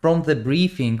 from the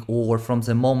briefing or from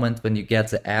the moment when you get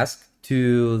the ask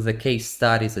to the case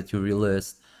studies that you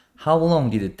released, how long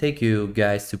did it take you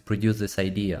guys to produce this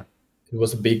idea? It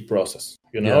was a big process,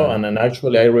 and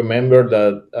actually I remember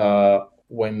that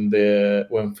when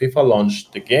FIFA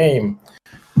launched the game,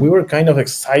 we were kind of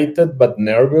excited but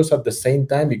nervous at the same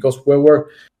time, because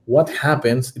what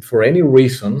happens if for any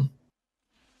reason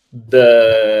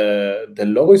the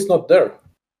logo is not there?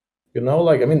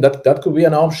 That could be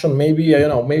an option. Maybe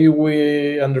maybe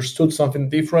we understood something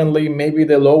differently. Maybe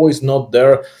the logo is not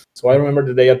there. So I remember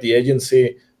the day at the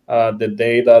agency, the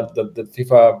day that the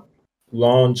FIFA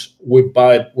launched, we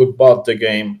bought the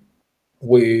game.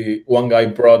 One guy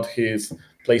brought his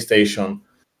PlayStation,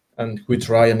 and we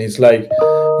try, and it's like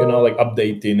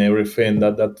updating everything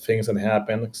that things that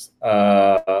happens.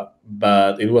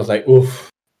 But it was like, oof,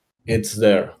 it's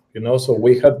there. So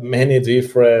we had many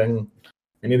different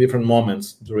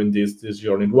moments during this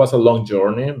journey. It was a long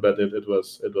journey, but it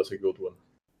was a good one.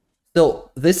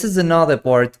 So this is another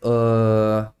part,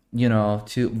 to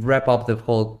wrap up the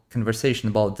whole conversation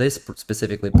about this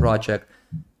specifically project.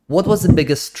 What was the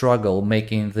biggest struggle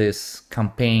making this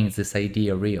campaign, this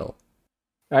idea real?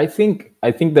 I think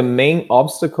the main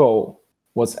obstacle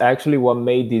was actually what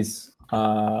made this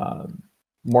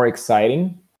more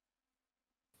exciting,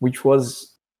 which was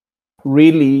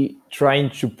really trying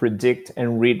to predict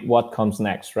and read what comes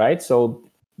next, right? So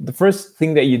the first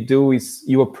thing that you do is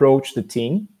you approach the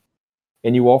team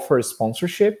and you offer a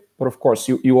sponsorship, but of course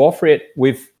you offer it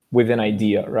with an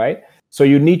idea, right? So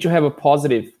you need to have a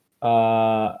positive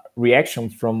reaction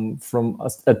from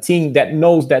a team that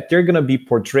knows that they're going to be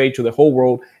portrayed to the whole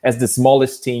world as the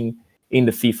smallest team in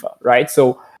the FIFA, right?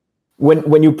 So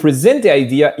when you present the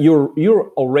idea,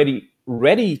 you're already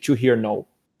ready to hear no.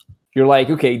 You're like,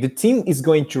 okay, the team is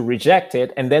going to reject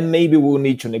it, and then maybe we'll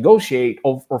need to negotiate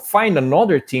or find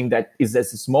another team that is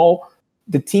as small.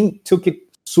 The team took it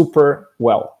super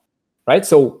well, right?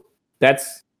 So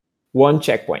that's one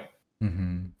checkpoint.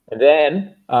 Mm-hmm. And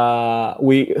then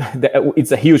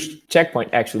it's a huge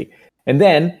checkpoint, actually. And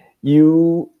then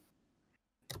you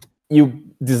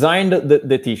design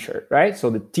the t-shirt, right? So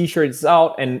the t-shirt is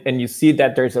out, and you see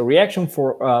that there's a reaction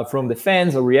from the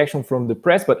fans, a reaction from the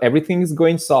press, but everything is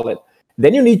going solid.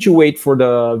 Then you need to wait for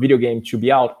the video game to be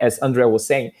out, as André was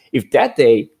saying. If that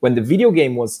day, when the video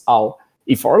game was out,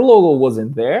 if our logo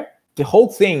wasn't there, the whole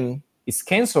thing is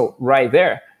canceled right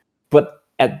there. But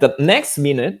at the next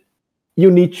minute,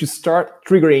 you need to start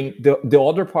triggering the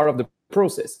other part of the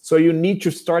process. So you need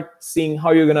to start seeing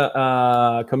how you're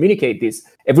gonna communicate this.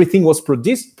 Everything was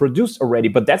produced already,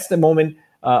 but that's the moment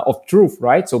of truth,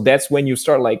 right? So that's when you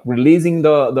start like releasing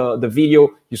the video.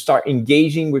 You start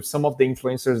engaging with some of the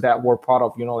influencers that were part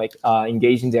of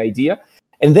engaging the idea,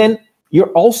 and then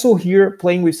you're also here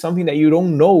playing with something that you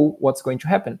don't know what's going to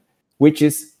happen, which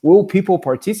is, will people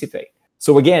participate?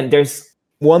 So again, there's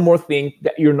one more thing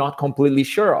that you're not completely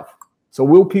sure of. So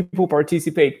will people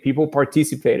participate? People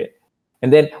participated.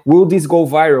 And then, will this go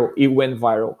viral? It went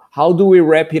viral. How do we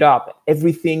wrap it up?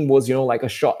 Everything was, like a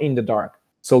shot in the dark.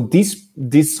 So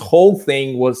this whole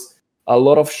thing was a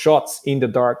lot of shots in the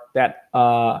dark that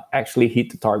actually hit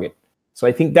the target. So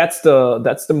I think that's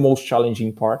the most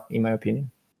challenging part, in my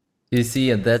opinion. You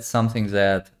see, that's something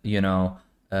that,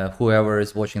 whoever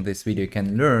is watching this video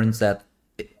can learn, that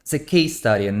it's a case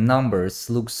study and numbers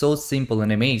look so simple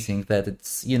and amazing that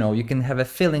it's, you can have a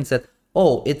feeling that,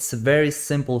 oh, it's a very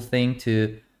simple thing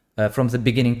to from the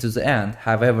beginning to the end.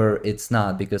 However, it's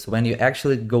not, because when you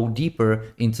actually go deeper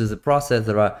into the process,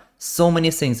 there are so many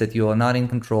things that you are not in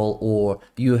control, or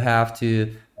you have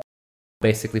to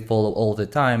basically follow all the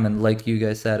time. And like you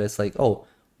guys said, it's like, oh,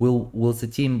 will the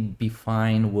team be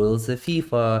fine? Will the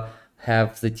FIFA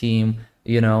have the team?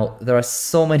 There are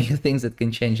so many things that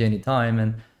can change anytime.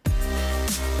 And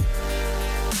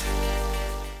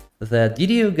did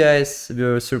you guys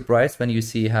were surprised when you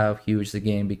see how huge the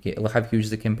game became, how huge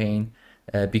the campaign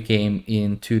became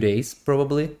in 2 days?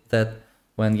 Probably that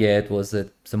when it was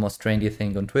the most trendy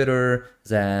thing on Twitter.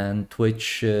 Then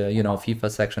Twitch,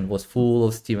 FIFA section was full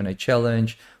of Stevenage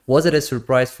challenge. Was it a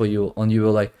surprise for you? And you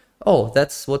were like, oh,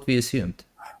 that's what we assumed.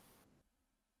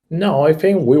 No, I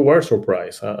think we were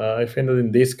surprised. I think that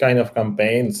in this kind of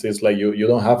campaigns, it's like you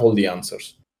don't have all the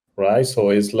answers. Right, so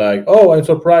it's like, oh, I'm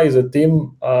surprised the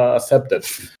team accepted.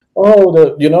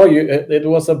 Oh, it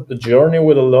was a journey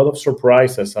with a lot of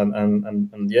surprises,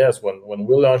 and yes, when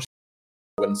we launched,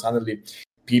 when suddenly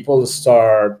people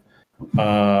start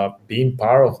being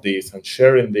part of this and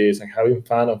sharing this and having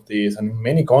fun of this, and in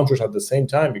many countries at the same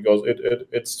time, because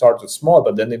it started small,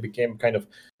 but then it became kind of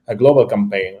a global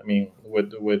campaign. I mean,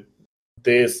 with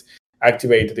this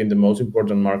activated in the most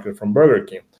important market from Burger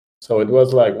King. So it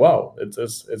was like, wow,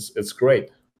 it's great,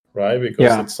 right?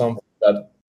 Because it's something that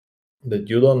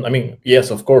you don't. I mean, yes,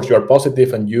 of course, you are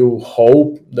positive and you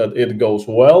hope that it goes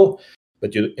well,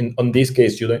 but on this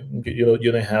case, you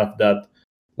don't have that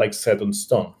like set in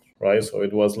stone, right? So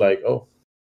it was like, oh,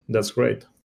 That's great.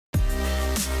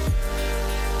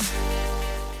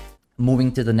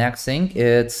 Moving to the next thing,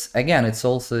 it's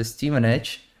also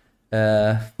Stevenage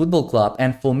football club,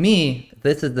 and for me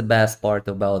this is the best part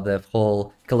about the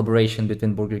whole collaboration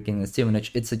between Burger King and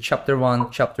Stevenage. It's a chapter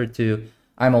 1, chapter 2.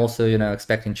 I'm also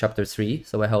expecting chapter 3,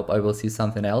 so I hope I will see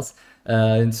something else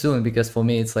soon, because for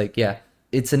me it's like,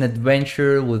 it's an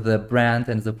adventure with the brand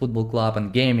and the football club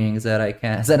and gaming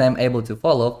that I'm able to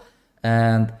follow.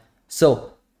 And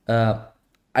so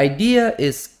idea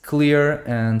is clear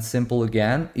and simple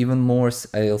again, even more,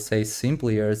 I'll say,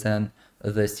 simpler than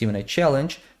the Stevenage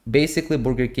challenge. Basically,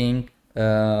 Burger King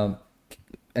and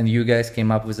you guys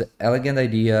came up with an elegant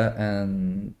idea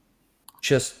and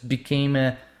just became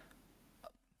a...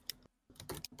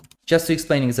 Just to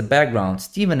explain the background,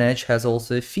 Stevenage has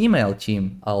also a female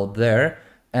team out there,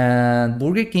 and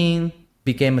Burger King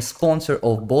became a sponsor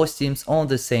of both teams on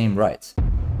the same rights.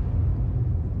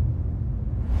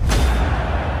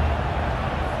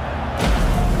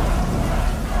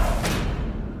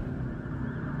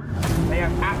 They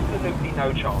have absolutely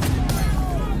no chance.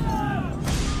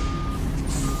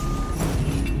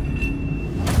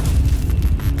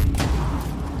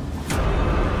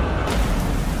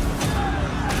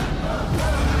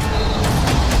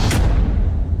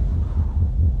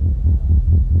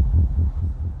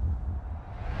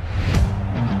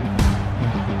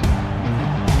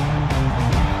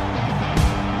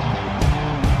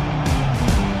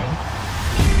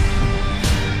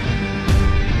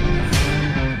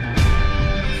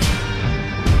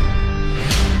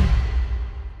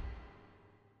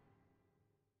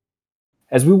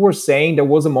 As we were saying, there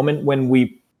was a moment when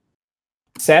we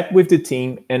sat with the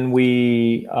team and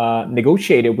we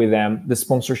negotiated with them the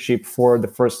sponsorship for the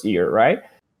first year, right?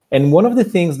 And one of the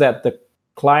things that the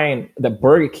client, the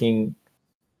Burger King,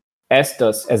 asked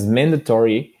us as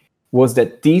mandatory was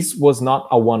that this was not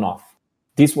a one-off.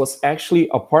 This was actually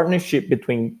a partnership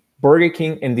between Burger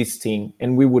King and this team,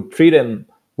 and we would treat them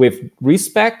with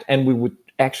respect, and we would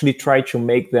actually try to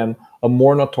make them a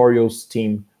more notorious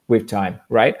team with time,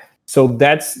 right? So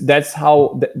that's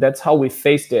how we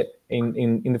faced it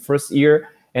in the first year,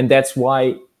 and that's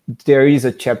why there is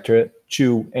a chapter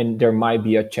 2 and there might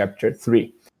be a chapter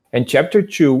 3. And chapter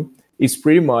 2 is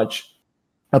pretty much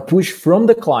a push from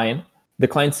the client. The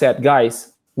client said,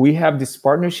 guys, we have this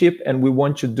partnership and we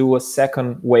want to do a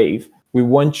second wave. We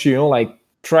want to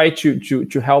try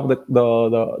to help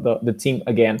the team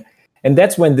again. And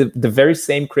that's when the very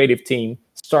same creative team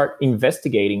start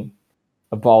investigating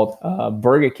about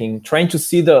Burger King, trying to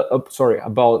see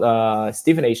about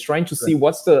Stevenage, trying to see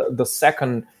what's the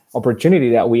second opportunity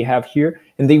that we have here.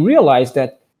 And they realized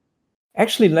that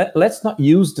actually let's not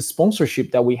use the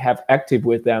sponsorship that we have active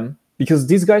with them, because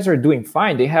these guys are doing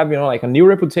fine. They have a new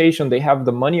reputation, they have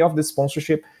the money of the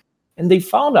sponsorship, and they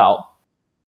found out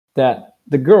that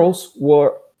the girls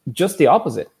were just the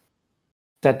opposite,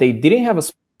 that they didn't have a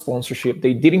sponsorship,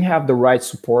 they didn't have the right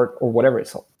support or whatever.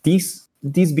 So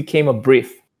this became a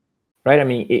brief, right? I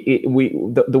mean,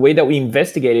 the way that we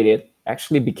investigated it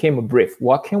actually became a brief.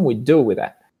 What can we do with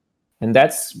that? And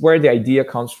that's where the idea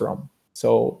comes from.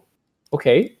 So,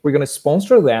 okay, we're going to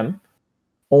sponsor them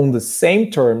on the same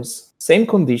terms, same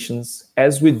conditions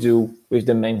as we do with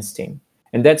the men's team.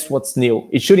 And that's what's new.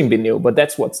 It shouldn't be new, but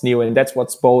that's what's new, and that's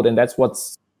what's bold, and that's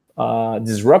what's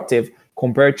disruptive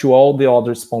compared to all the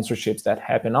other sponsorships that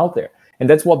happen out there. And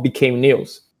that's what became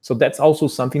news. So that's also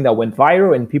something that went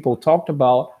viral and people talked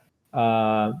about.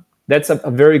 That's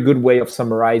a very good way of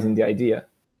summarizing the idea.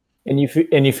 And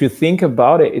if you think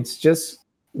about it, it's just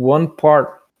one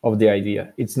part of the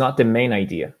idea. It's not the main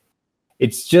idea.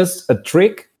 It's just a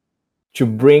trick to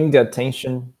bring the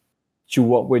attention to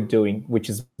what we're doing, which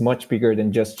is much bigger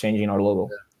than just changing our logo.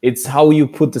 It's how you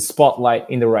put the spotlight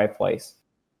in the right place.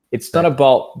 It's not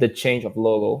about the change of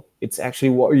logo. It's actually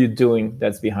what are you doing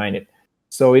that's behind it.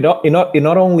 So it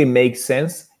not only makes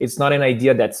sense, it's not an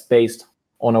idea that's based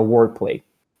on a wordplay.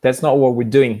 That's not what we're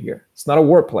doing here. It's not a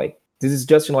wordplay. This is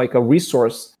just like a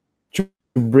resource to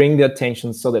bring the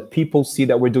attention so that people see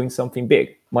that we're doing something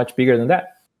big, much bigger than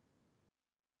that.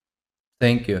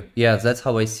 Thank you. Yeah, that's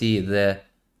how I see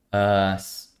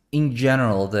in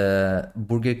general, the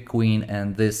Burger Queen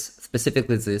and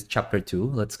specifically this chapter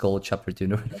 2, let's call it chapter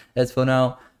 2 as for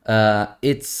now.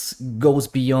 It goes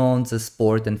beyond the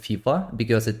sport and FIFA,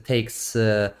 because it takes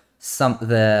the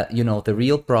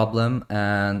real problem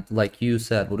and, like you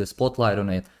said, with a spotlight on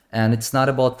it. And it's not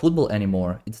about football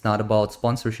anymore. It's not about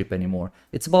sponsorship anymore.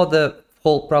 It's about the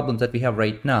whole problem that we have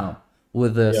right now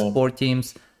with the sport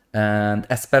teams, and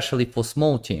especially for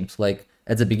small teams. Like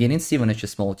at the beginning, Stevenage is a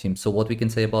small team. So what we can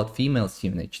say about female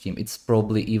Stevenage team, it's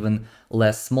probably even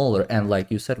less smaller. And like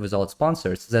you said, without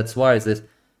sponsors, that's why this,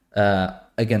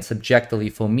 again, subjectively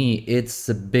for me, it's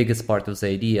the biggest part of the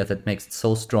idea that makes it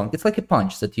so strong. It's like a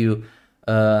punch that you,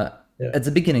 at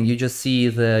the beginning, you just see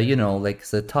the, like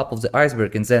the top of the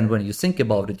iceberg. And then when you think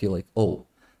about it, you're like, oh,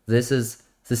 this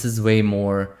is way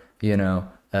more,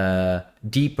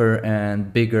 deeper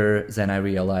and bigger than I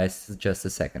realized just a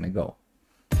second ago.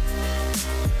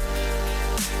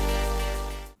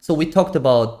 So we talked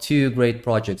about 2 great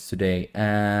projects today,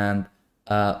 and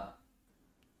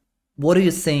what do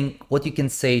you think, what you can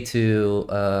say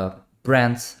to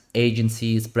brands,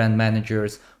 agencies, brand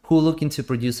managers who are looking to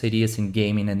produce ideas in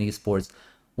gaming and esports?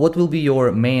 What will be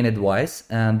your main advice?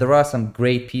 And there are some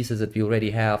great pieces that we already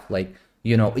have, like,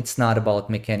 it's not about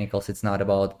mechanicals, it's not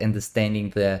about understanding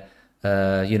the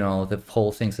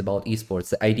whole things about esports.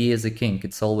 The idea is the king,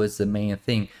 it's always the main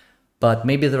thing. But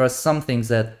maybe there are some things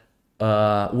that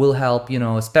will help,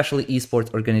 especially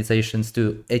esports organizations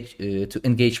to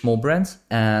engage more brands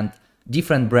and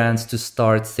different brands to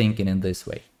start thinking in this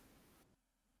way.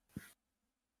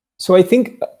 So I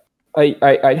think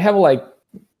I'd have like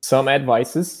some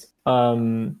advices.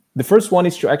 The first one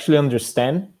is to actually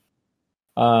understand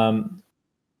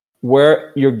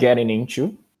where you're getting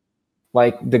into.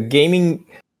 Like the gaming,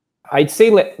 I'd say,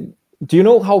 do you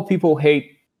know how people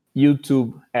hate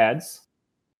YouTube ads?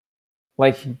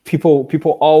 Like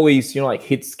people always,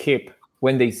 hit skip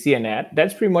when they see an ad.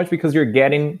 That's pretty much because you're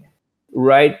getting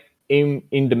right in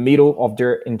the middle of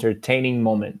their entertaining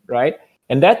moment, right?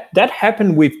 And that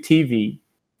happened with TV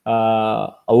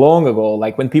long ago,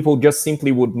 like when people just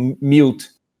simply would mute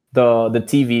the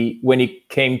TV when it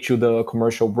came to the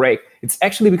commercial break. It's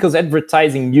actually because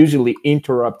advertising usually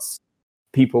interrupts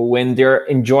people when they're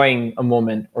enjoying a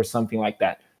moment or something like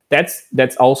that.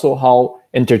 That's also how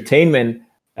entertainment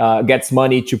gets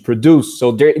money to produce.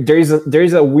 So there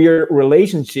is a weird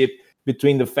relationship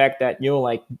between the fact that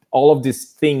like all of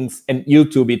these things and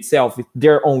YouTube itself,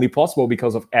 they're only possible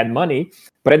because of ad money.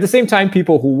 But at the same time,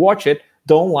 people who watch it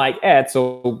don't like ads.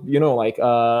 So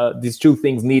these two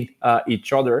things need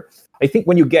each other. I think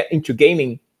when you get into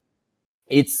gaming,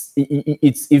 it's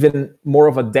even more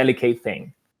of a delicate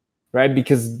thing, right?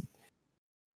 Because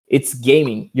it's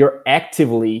gaming. You're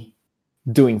actively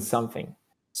doing something.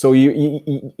 So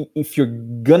if you're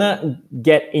gonna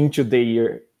get into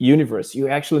the universe, you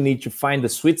actually need to find the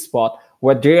sweet spot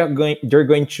where they're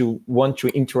going to want to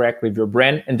interact with your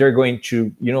brand, and they're going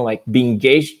to be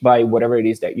engaged by whatever it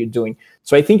is that you're doing.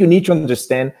 So I think you need to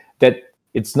understand that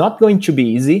it's not going to be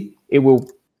easy. It will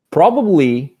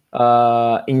probably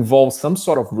involve some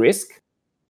sort of risk.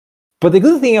 But the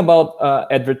good thing about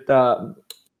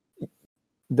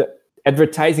the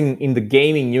advertising in the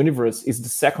gaming universe is the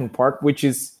second part, which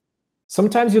is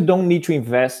sometimes you don't need to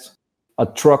invest a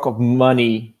truck of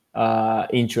money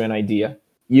into an idea.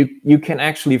 You can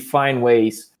actually find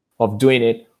ways of doing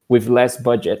it with less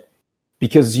budget,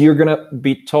 because you're gonna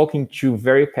be talking to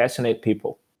very passionate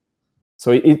people.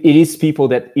 So it is people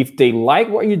that if they like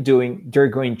what you're doing, they're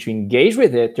going to engage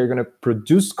with it, they're gonna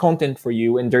produce content for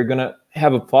you, and they're gonna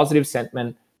have a positive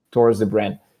sentiment towards the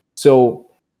brand. So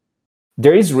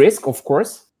there is risk, of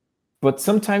course, but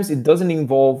sometimes it doesn't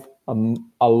involve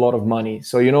a lot of money.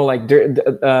 So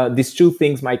these two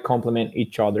things might complement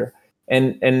each other.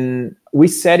 And we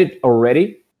said it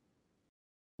already.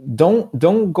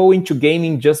 Don't go into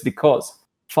gaming just because.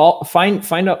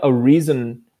 Find a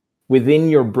reason within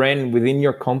your brand, within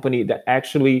your company, that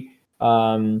actually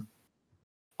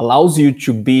allows you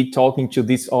to be talking to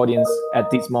this audience at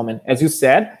this moment. As you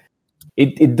said,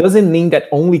 it doesn't mean that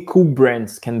only cool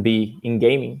brands can be in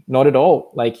gaming. Not at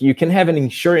all. Like you can have an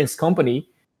insurance company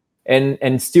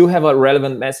and still have a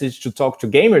relevant message to talk to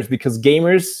gamers, because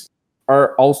gamers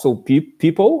are also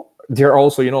people. They're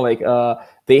also,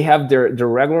 they have their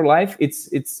regular life.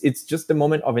 It's just a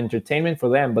moment of entertainment for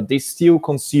them, but they still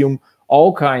consume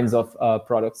all kinds of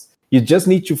products. You just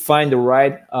need to find the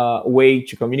right way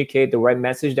to communicate, the right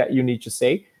message that you need to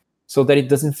say, so that it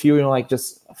doesn't feel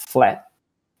just flat.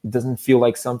 It doesn't feel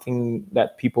like something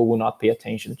that people will not pay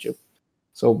attention to.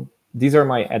 So these are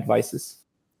my advices.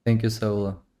 Thank you,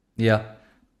 Saulo. Yeah,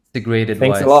 it's a great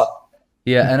advice. Thanks a lot.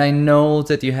 Yeah, and I know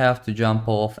that you have to jump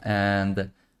off,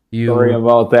 and sorry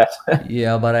about that.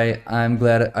 Yeah, but I'm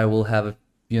glad I will have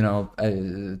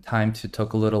time to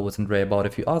talk a little with André about a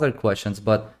few other questions.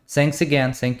 But thanks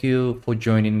again. Thank you for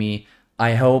joining me.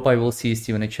 I hope I will see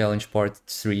Stevenage Challenge Part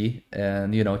 3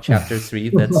 and Chapter 3.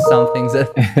 That's something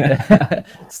that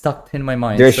stuck in my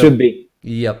mind. There should be.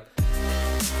 Yep.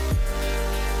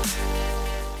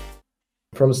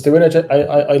 from Stevenage,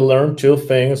 I learned two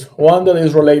things. One that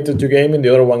is related to gaming, the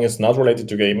other one is not related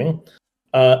to gaming.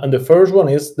 And the first one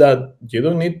is that you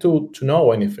don't need to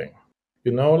know anything.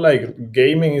 Like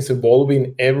gaming is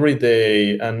evolving every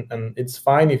day, and it's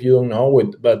fine if you don't know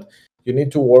it, but you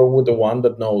need to work with the one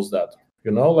that knows that.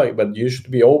 But you should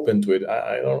be open to it.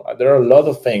 I don't. There are a lot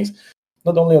of things,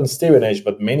 not only on Stevenage,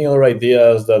 but many other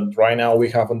ideas that right now we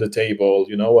have on the table.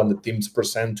 And the teams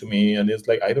present to me, and it's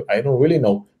like I don't really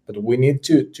know, but we need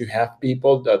to have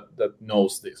people that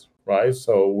knows this, right?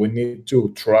 So we need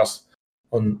to trust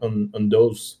on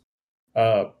those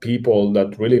people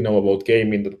that really know about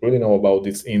gaming, that really know about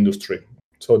this industry.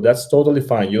 So that's totally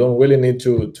fine. You don't really need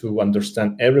to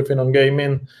understand everything on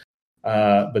gaming,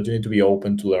 but you need to be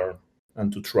open to learn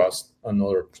and to trust on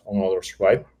others,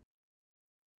 right?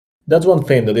 That's one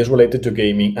thing that is related to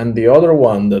gaming, and the other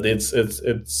one that it's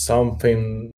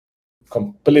something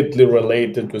completely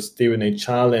related to Stevenage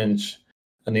Challenge,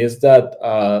 and is that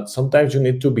sometimes you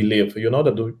need to believe,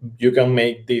 that you can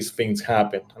make these things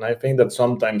happen. And I think that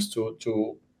sometimes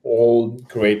to all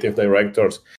creative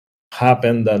directors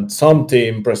happen that some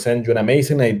team presents you an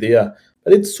amazing idea,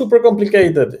 but it's super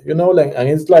complicated, and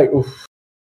it's like, oof,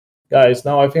 guys,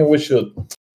 now I think we should.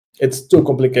 It's too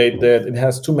complicated. It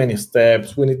has too many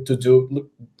steps. We need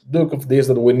to look of this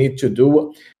that we need to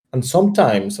do. And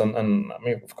sometimes, and I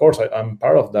mean, of course, I'm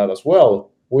part of that as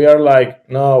well. We are like,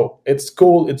 no, it's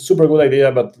cool. It's super good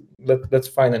idea, but let's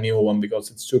find a new one because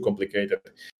it's too complicated.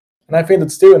 And I think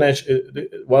that Stevenage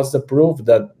was the proof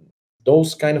that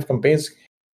those kind of campaigns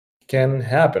can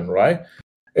happen, right?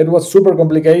 It was super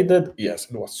complicated. Yes,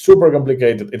 it was super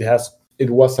complicated. It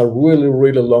was a really,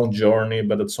 really long journey,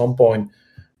 but at some point,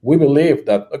 we believe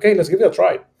that, okay, let's give it a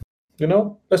try.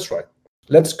 Let's try.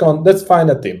 Let's find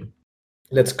a team.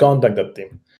 Let's contact that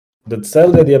team. Let's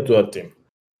sell the idea to that team.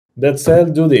 Let's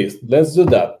do this. Let's do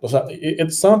that.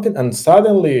 It's something, and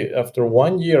suddenly, after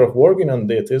 1 year of working on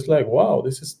this, it's like, wow,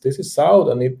 this is out,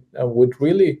 and it would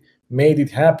really made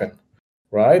it happen,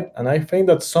 right? And I think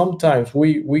that sometimes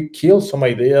we kill some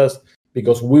ideas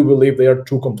because we believe they are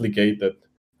too complicated,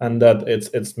 and that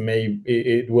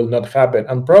it will not happen,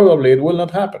 and probably it will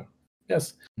not happen.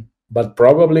 Yes, but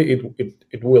probably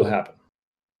it will happen,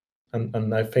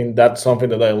 and I think that's something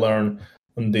that I learned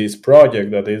on this project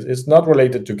that is not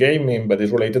related to gaming, but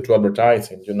is related to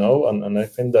advertising. And I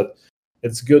think that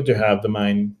it's good to have the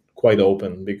mind quite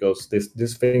open because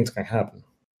these things can happen.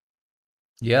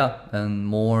 Yeah, and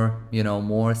more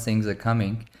things are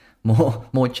coming,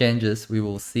 more changes we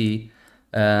will see,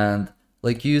 and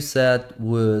like you said,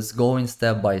 was going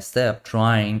step by step,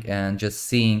 trying and just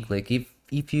seeing, like,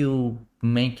 if you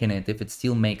making it, if it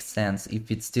still makes sense, if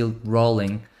it's still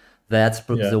rolling, that's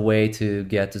the way to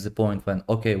get to the point when,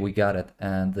 okay, we got it,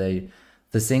 and the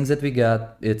things that we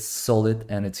got, it's solid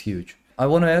and it's huge. I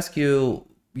want to ask you,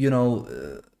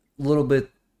 a little bit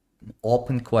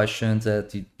open questions that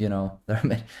there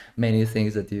are many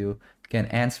things that you can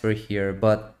answer here,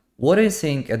 but what do you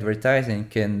think advertising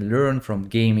can learn from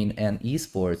gaming and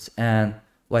esports, and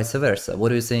vice versa? What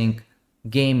do you think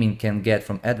gaming can get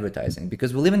from advertising?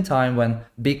 Because we live in a time when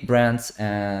big brands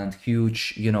and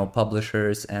huge,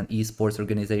 publishers and esports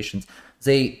organizations,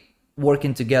 they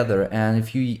working together. And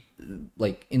if you,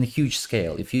 like, in a huge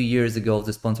scale, a few years ago,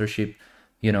 the sponsorship,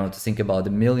 to think about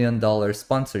 $1 million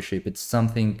sponsorship, it's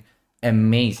something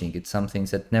amazing. It's something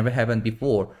that never happened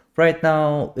before. Right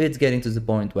now, it's getting to the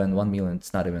point when 1 million,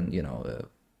 it's not even,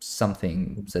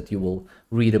 something that you will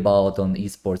read about on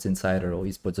Esports Insider or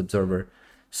Esports Observer.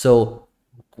 So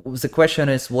the question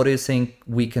is, what do you think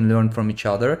we can learn from each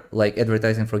other, like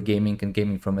advertising for gaming and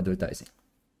gaming from advertising?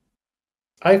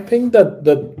 I think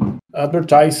that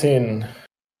advertising,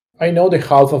 I know the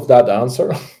half of that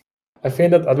answer. I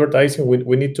think that advertising,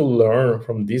 we need to learn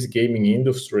from this gaming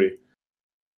industry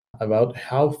about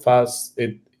how fast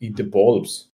it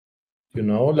evolves.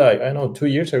 Like, I know 2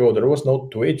 years ago, there was no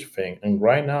Twitch thing. And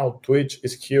right now, Twitch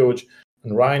is huge.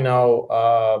 And right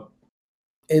now,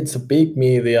 it's a big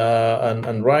media.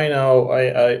 And right now,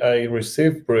 I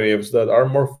receive briefs that are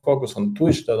more focused on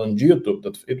Twitch than on YouTube.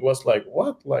 That it was like,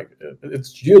 what? Like,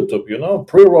 it's YouTube,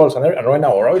 pre-rolls. And right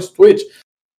now, or it's Twitch.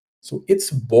 So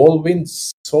it's evolving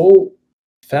so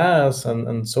fast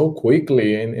and so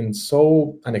quickly in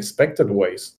so unexpected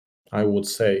ways, I would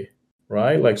say.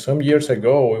 Right? Like some years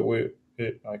ago,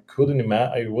 I wouldn't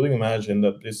imagine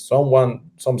that there's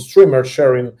some streamer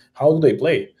sharing how do they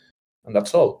play, and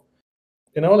that's all.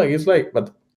 It's like,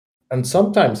 and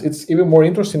sometimes it's even more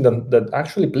interesting than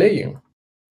actually playing.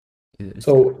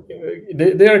 So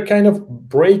they are kind of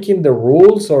breaking the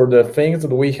rules or the things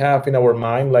that we have in our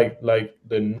mind, like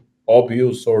the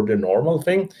obvious or the normal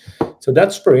thing. So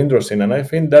that's very interesting, and I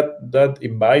think that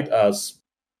invite us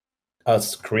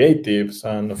as creatives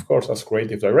and of course as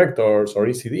creative directors or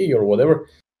ECD or whatever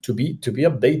to be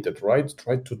updated, right?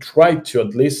 Try to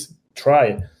at least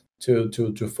try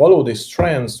to follow these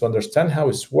trends, to understand how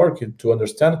it's working, to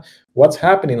understand what's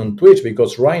happening on Twitch,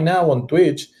 because right now on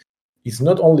Twitch it's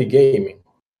not only gaming.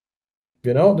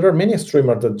 There are many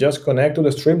streamers that just connect to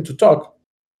the stream to talk.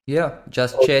 Yeah,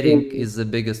 just chatting is the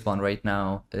biggest one right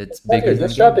now. It's bigger than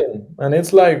just chatting, and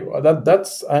it's like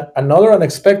that's another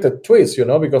unexpected twist,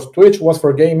 because Twitch was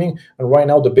for gaming, and right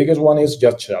now the biggest one is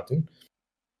just chatting.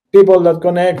 People that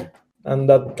connect and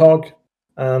that talk,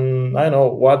 and I know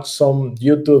watch some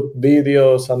YouTube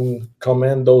videos and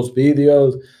comment those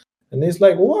videos, and it's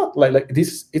like what, like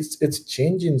this, it's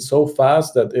changing so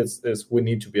fast that it's we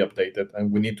need to be updated,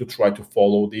 and we need to try to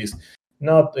follow this.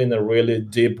 Not in a really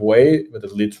deep way, but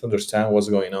at least to understand what's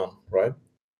going on, right?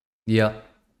 Yeah.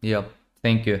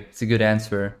 Thank you. It's a good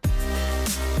answer.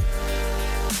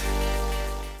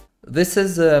 This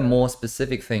is a more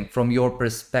specific thing from your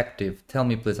perspective. Tell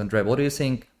me, please, André, what do you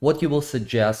think? What you will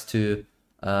suggest to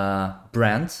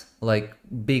brands, like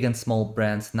big and small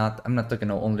brands? I'm not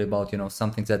talking only about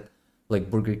something that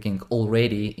like Burger King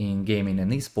already in gaming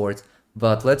and esports,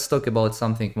 but let's talk about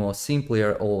something more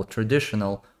simpler or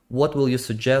traditional. What will you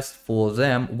suggest for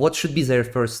them? What should be their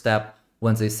first step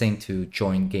when they think to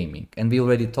join gaming? And we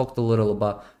already talked a little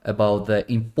about the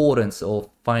importance of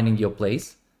finding your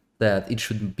place, that it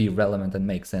should be relevant and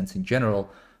make sense in general.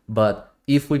 But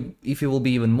if you will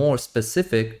be even more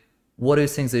specific, what do you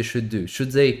think they should do?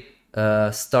 Should they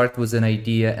start with an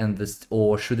idea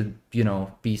or should it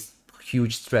be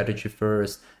huge strategy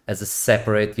first as a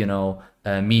separate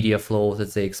media flow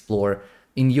that they explore?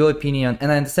 In your opinion, and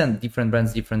I understand different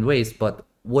brands different ways, but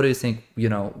what do you think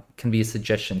can be a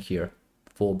suggestion here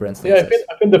for brands? I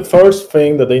think the first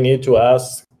thing that they need to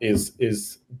ask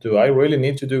is do I really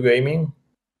need to do gaming?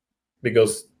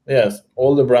 Because yes,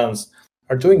 all the brands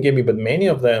are doing gaming, but many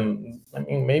of them,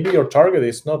 maybe your target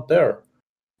is not there,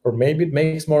 or maybe it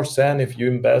makes more sense if you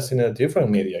invest in a different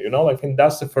media. I think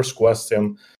that's the first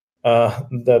question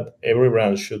that every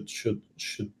brand should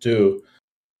do.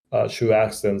 Should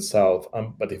ask themselves.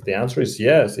 But if the answer is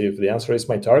yes, if the answer is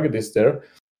my target is there,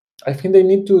 I think they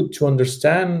need to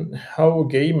understand how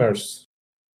gamers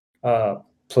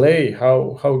play,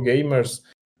 how gamers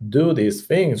do these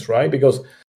things, right? Because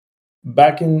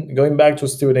going back to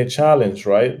Stevenage Challenge,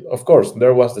 right? Of course,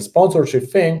 there was the sponsorship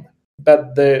thing,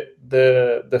 but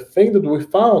the thing that we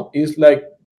found is like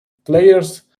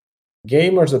gamers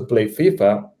that play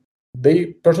FIFA,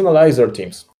 they personalize their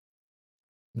teams.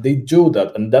 They do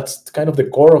that, and that's kind of the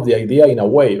core of the idea in a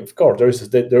way. Of course, there is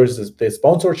the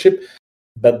sponsorship,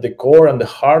 but the core and the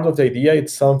heart of the idea,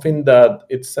 it's something that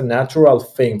it's a natural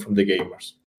thing from the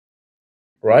gamers,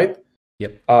 right?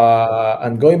 Yep.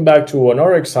 And going back to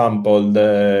another example,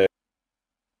 the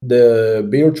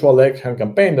virtual egg hunt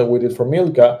campaign that we did for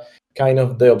Milka, kind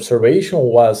of the observation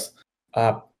was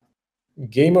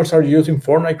gamers are using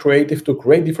Fortnite Creative to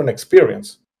create different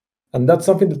experience, and that's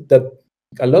something that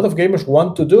a lot of gamers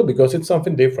want to do because it's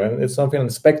something different. It's something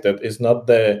unexpected. It's not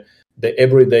the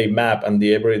everyday map and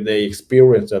the everyday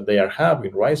experience that they are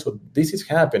having, right? So this is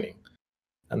happening,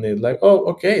 and they're like, oh,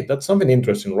 okay, that's something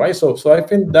interesting, right? So I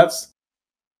think that's,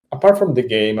 apart from the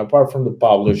game, apart from the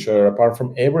publisher, apart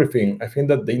from everything, I think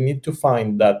that they need to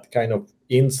find that kind of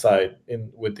insight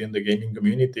within the gaming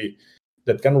community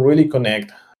that can really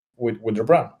connect with their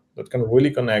brand, that can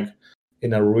really connect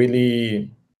in a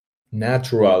really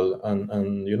natural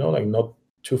and like not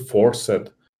too forced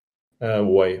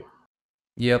way.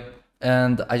 Yep.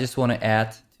 And I just want to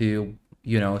add to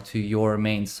your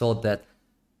main thought that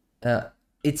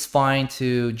it's fine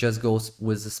to just go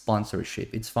with the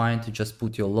sponsorship. It's fine to just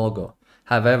put your logo.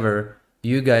 However,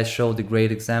 you guys showed the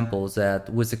great examples that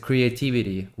with the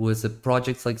creativity, with the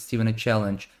projects like Stevenage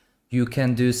Challenge, you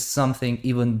can do something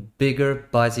even bigger,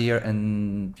 buzzier,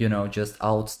 and just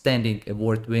outstanding,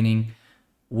 award-winning,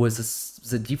 with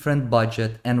the different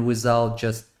budget and without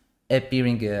just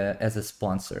appearing as a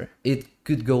sponsor. It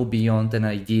could go beyond an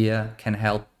idea, can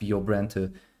help your brand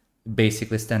to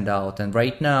basically stand out. And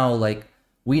right now, like,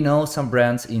 we know some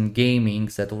brands in gaming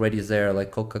that already there,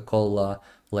 like Coca-Cola,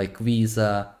 like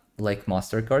Visa, like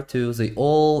MasterCard too. They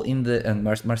all and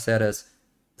Mercedes,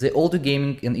 they all do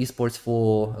gaming and esports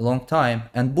for a long time.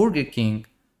 And Burger King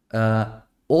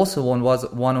also was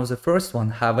one of the first one.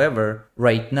 However,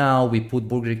 right now we put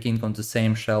Burger King on the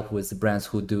same shelf with the brands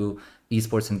who do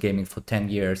esports and gaming for 10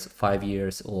 years, 5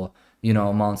 years, or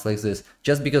amounts like this,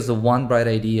 just because of one bright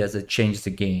idea that changed the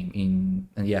game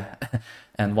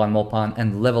and one more pun,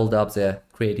 and leveled up the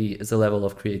level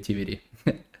of creativity.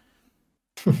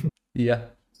 Yeah.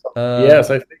 Yes,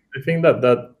 I think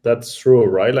that's true,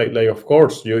 right? Like of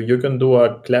course you can do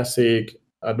a classic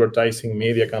advertising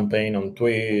media campaign on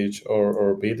Twitch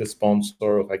or be the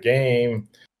sponsor of a game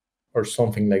or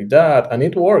something like that, and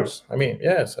it works. I mean,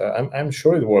 yes, I'm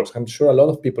sure it works. I'm sure a lot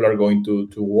of people are going to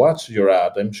watch your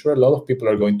ad. I'm sure a lot of people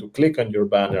are going to click on your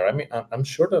banner. I mean, I'm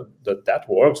sure that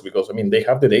works, because I mean they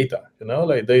have the data.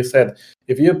 Like they said,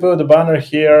 if you put the banner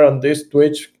here on this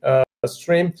Twitch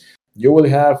stream, you will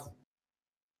have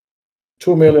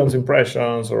 2 million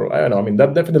impressions, or I don't know. I mean,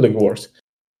 that definitely works.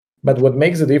 But what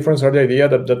makes the difference are the idea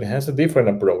that it has a different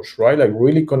approach, right? Like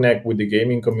really connect with the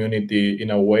gaming community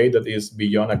in a way that is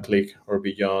beyond a click or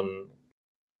beyond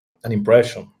an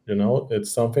impression.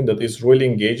 It's something that is really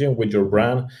engaging with your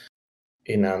brand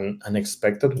in an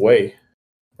unexpected way,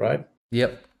 right?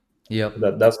 Yep.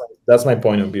 That's my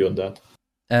point of view on that.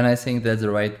 And I think that's the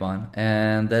right one.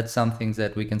 And that's something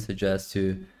that we can suggest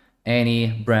to any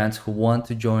brands who want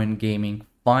to join gaming.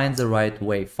 Find the right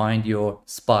way, find your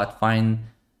spot, find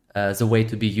the way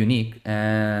to be unique,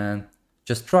 and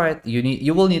just try it.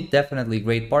 You will need definitely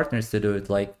great partners to do it,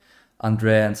 like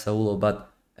André and Saulo,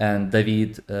 and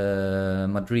David,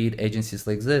 Madrid, agencies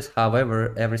like this.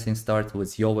 However, everything starts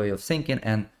with your way of thinking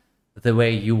and the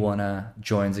way you wanna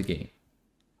join the game.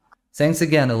 Thanks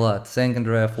again a lot. Thank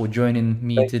Andrea for joining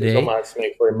me today. Thank you so much,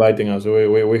 Nick, for inviting us.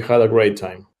 We had a great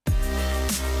time.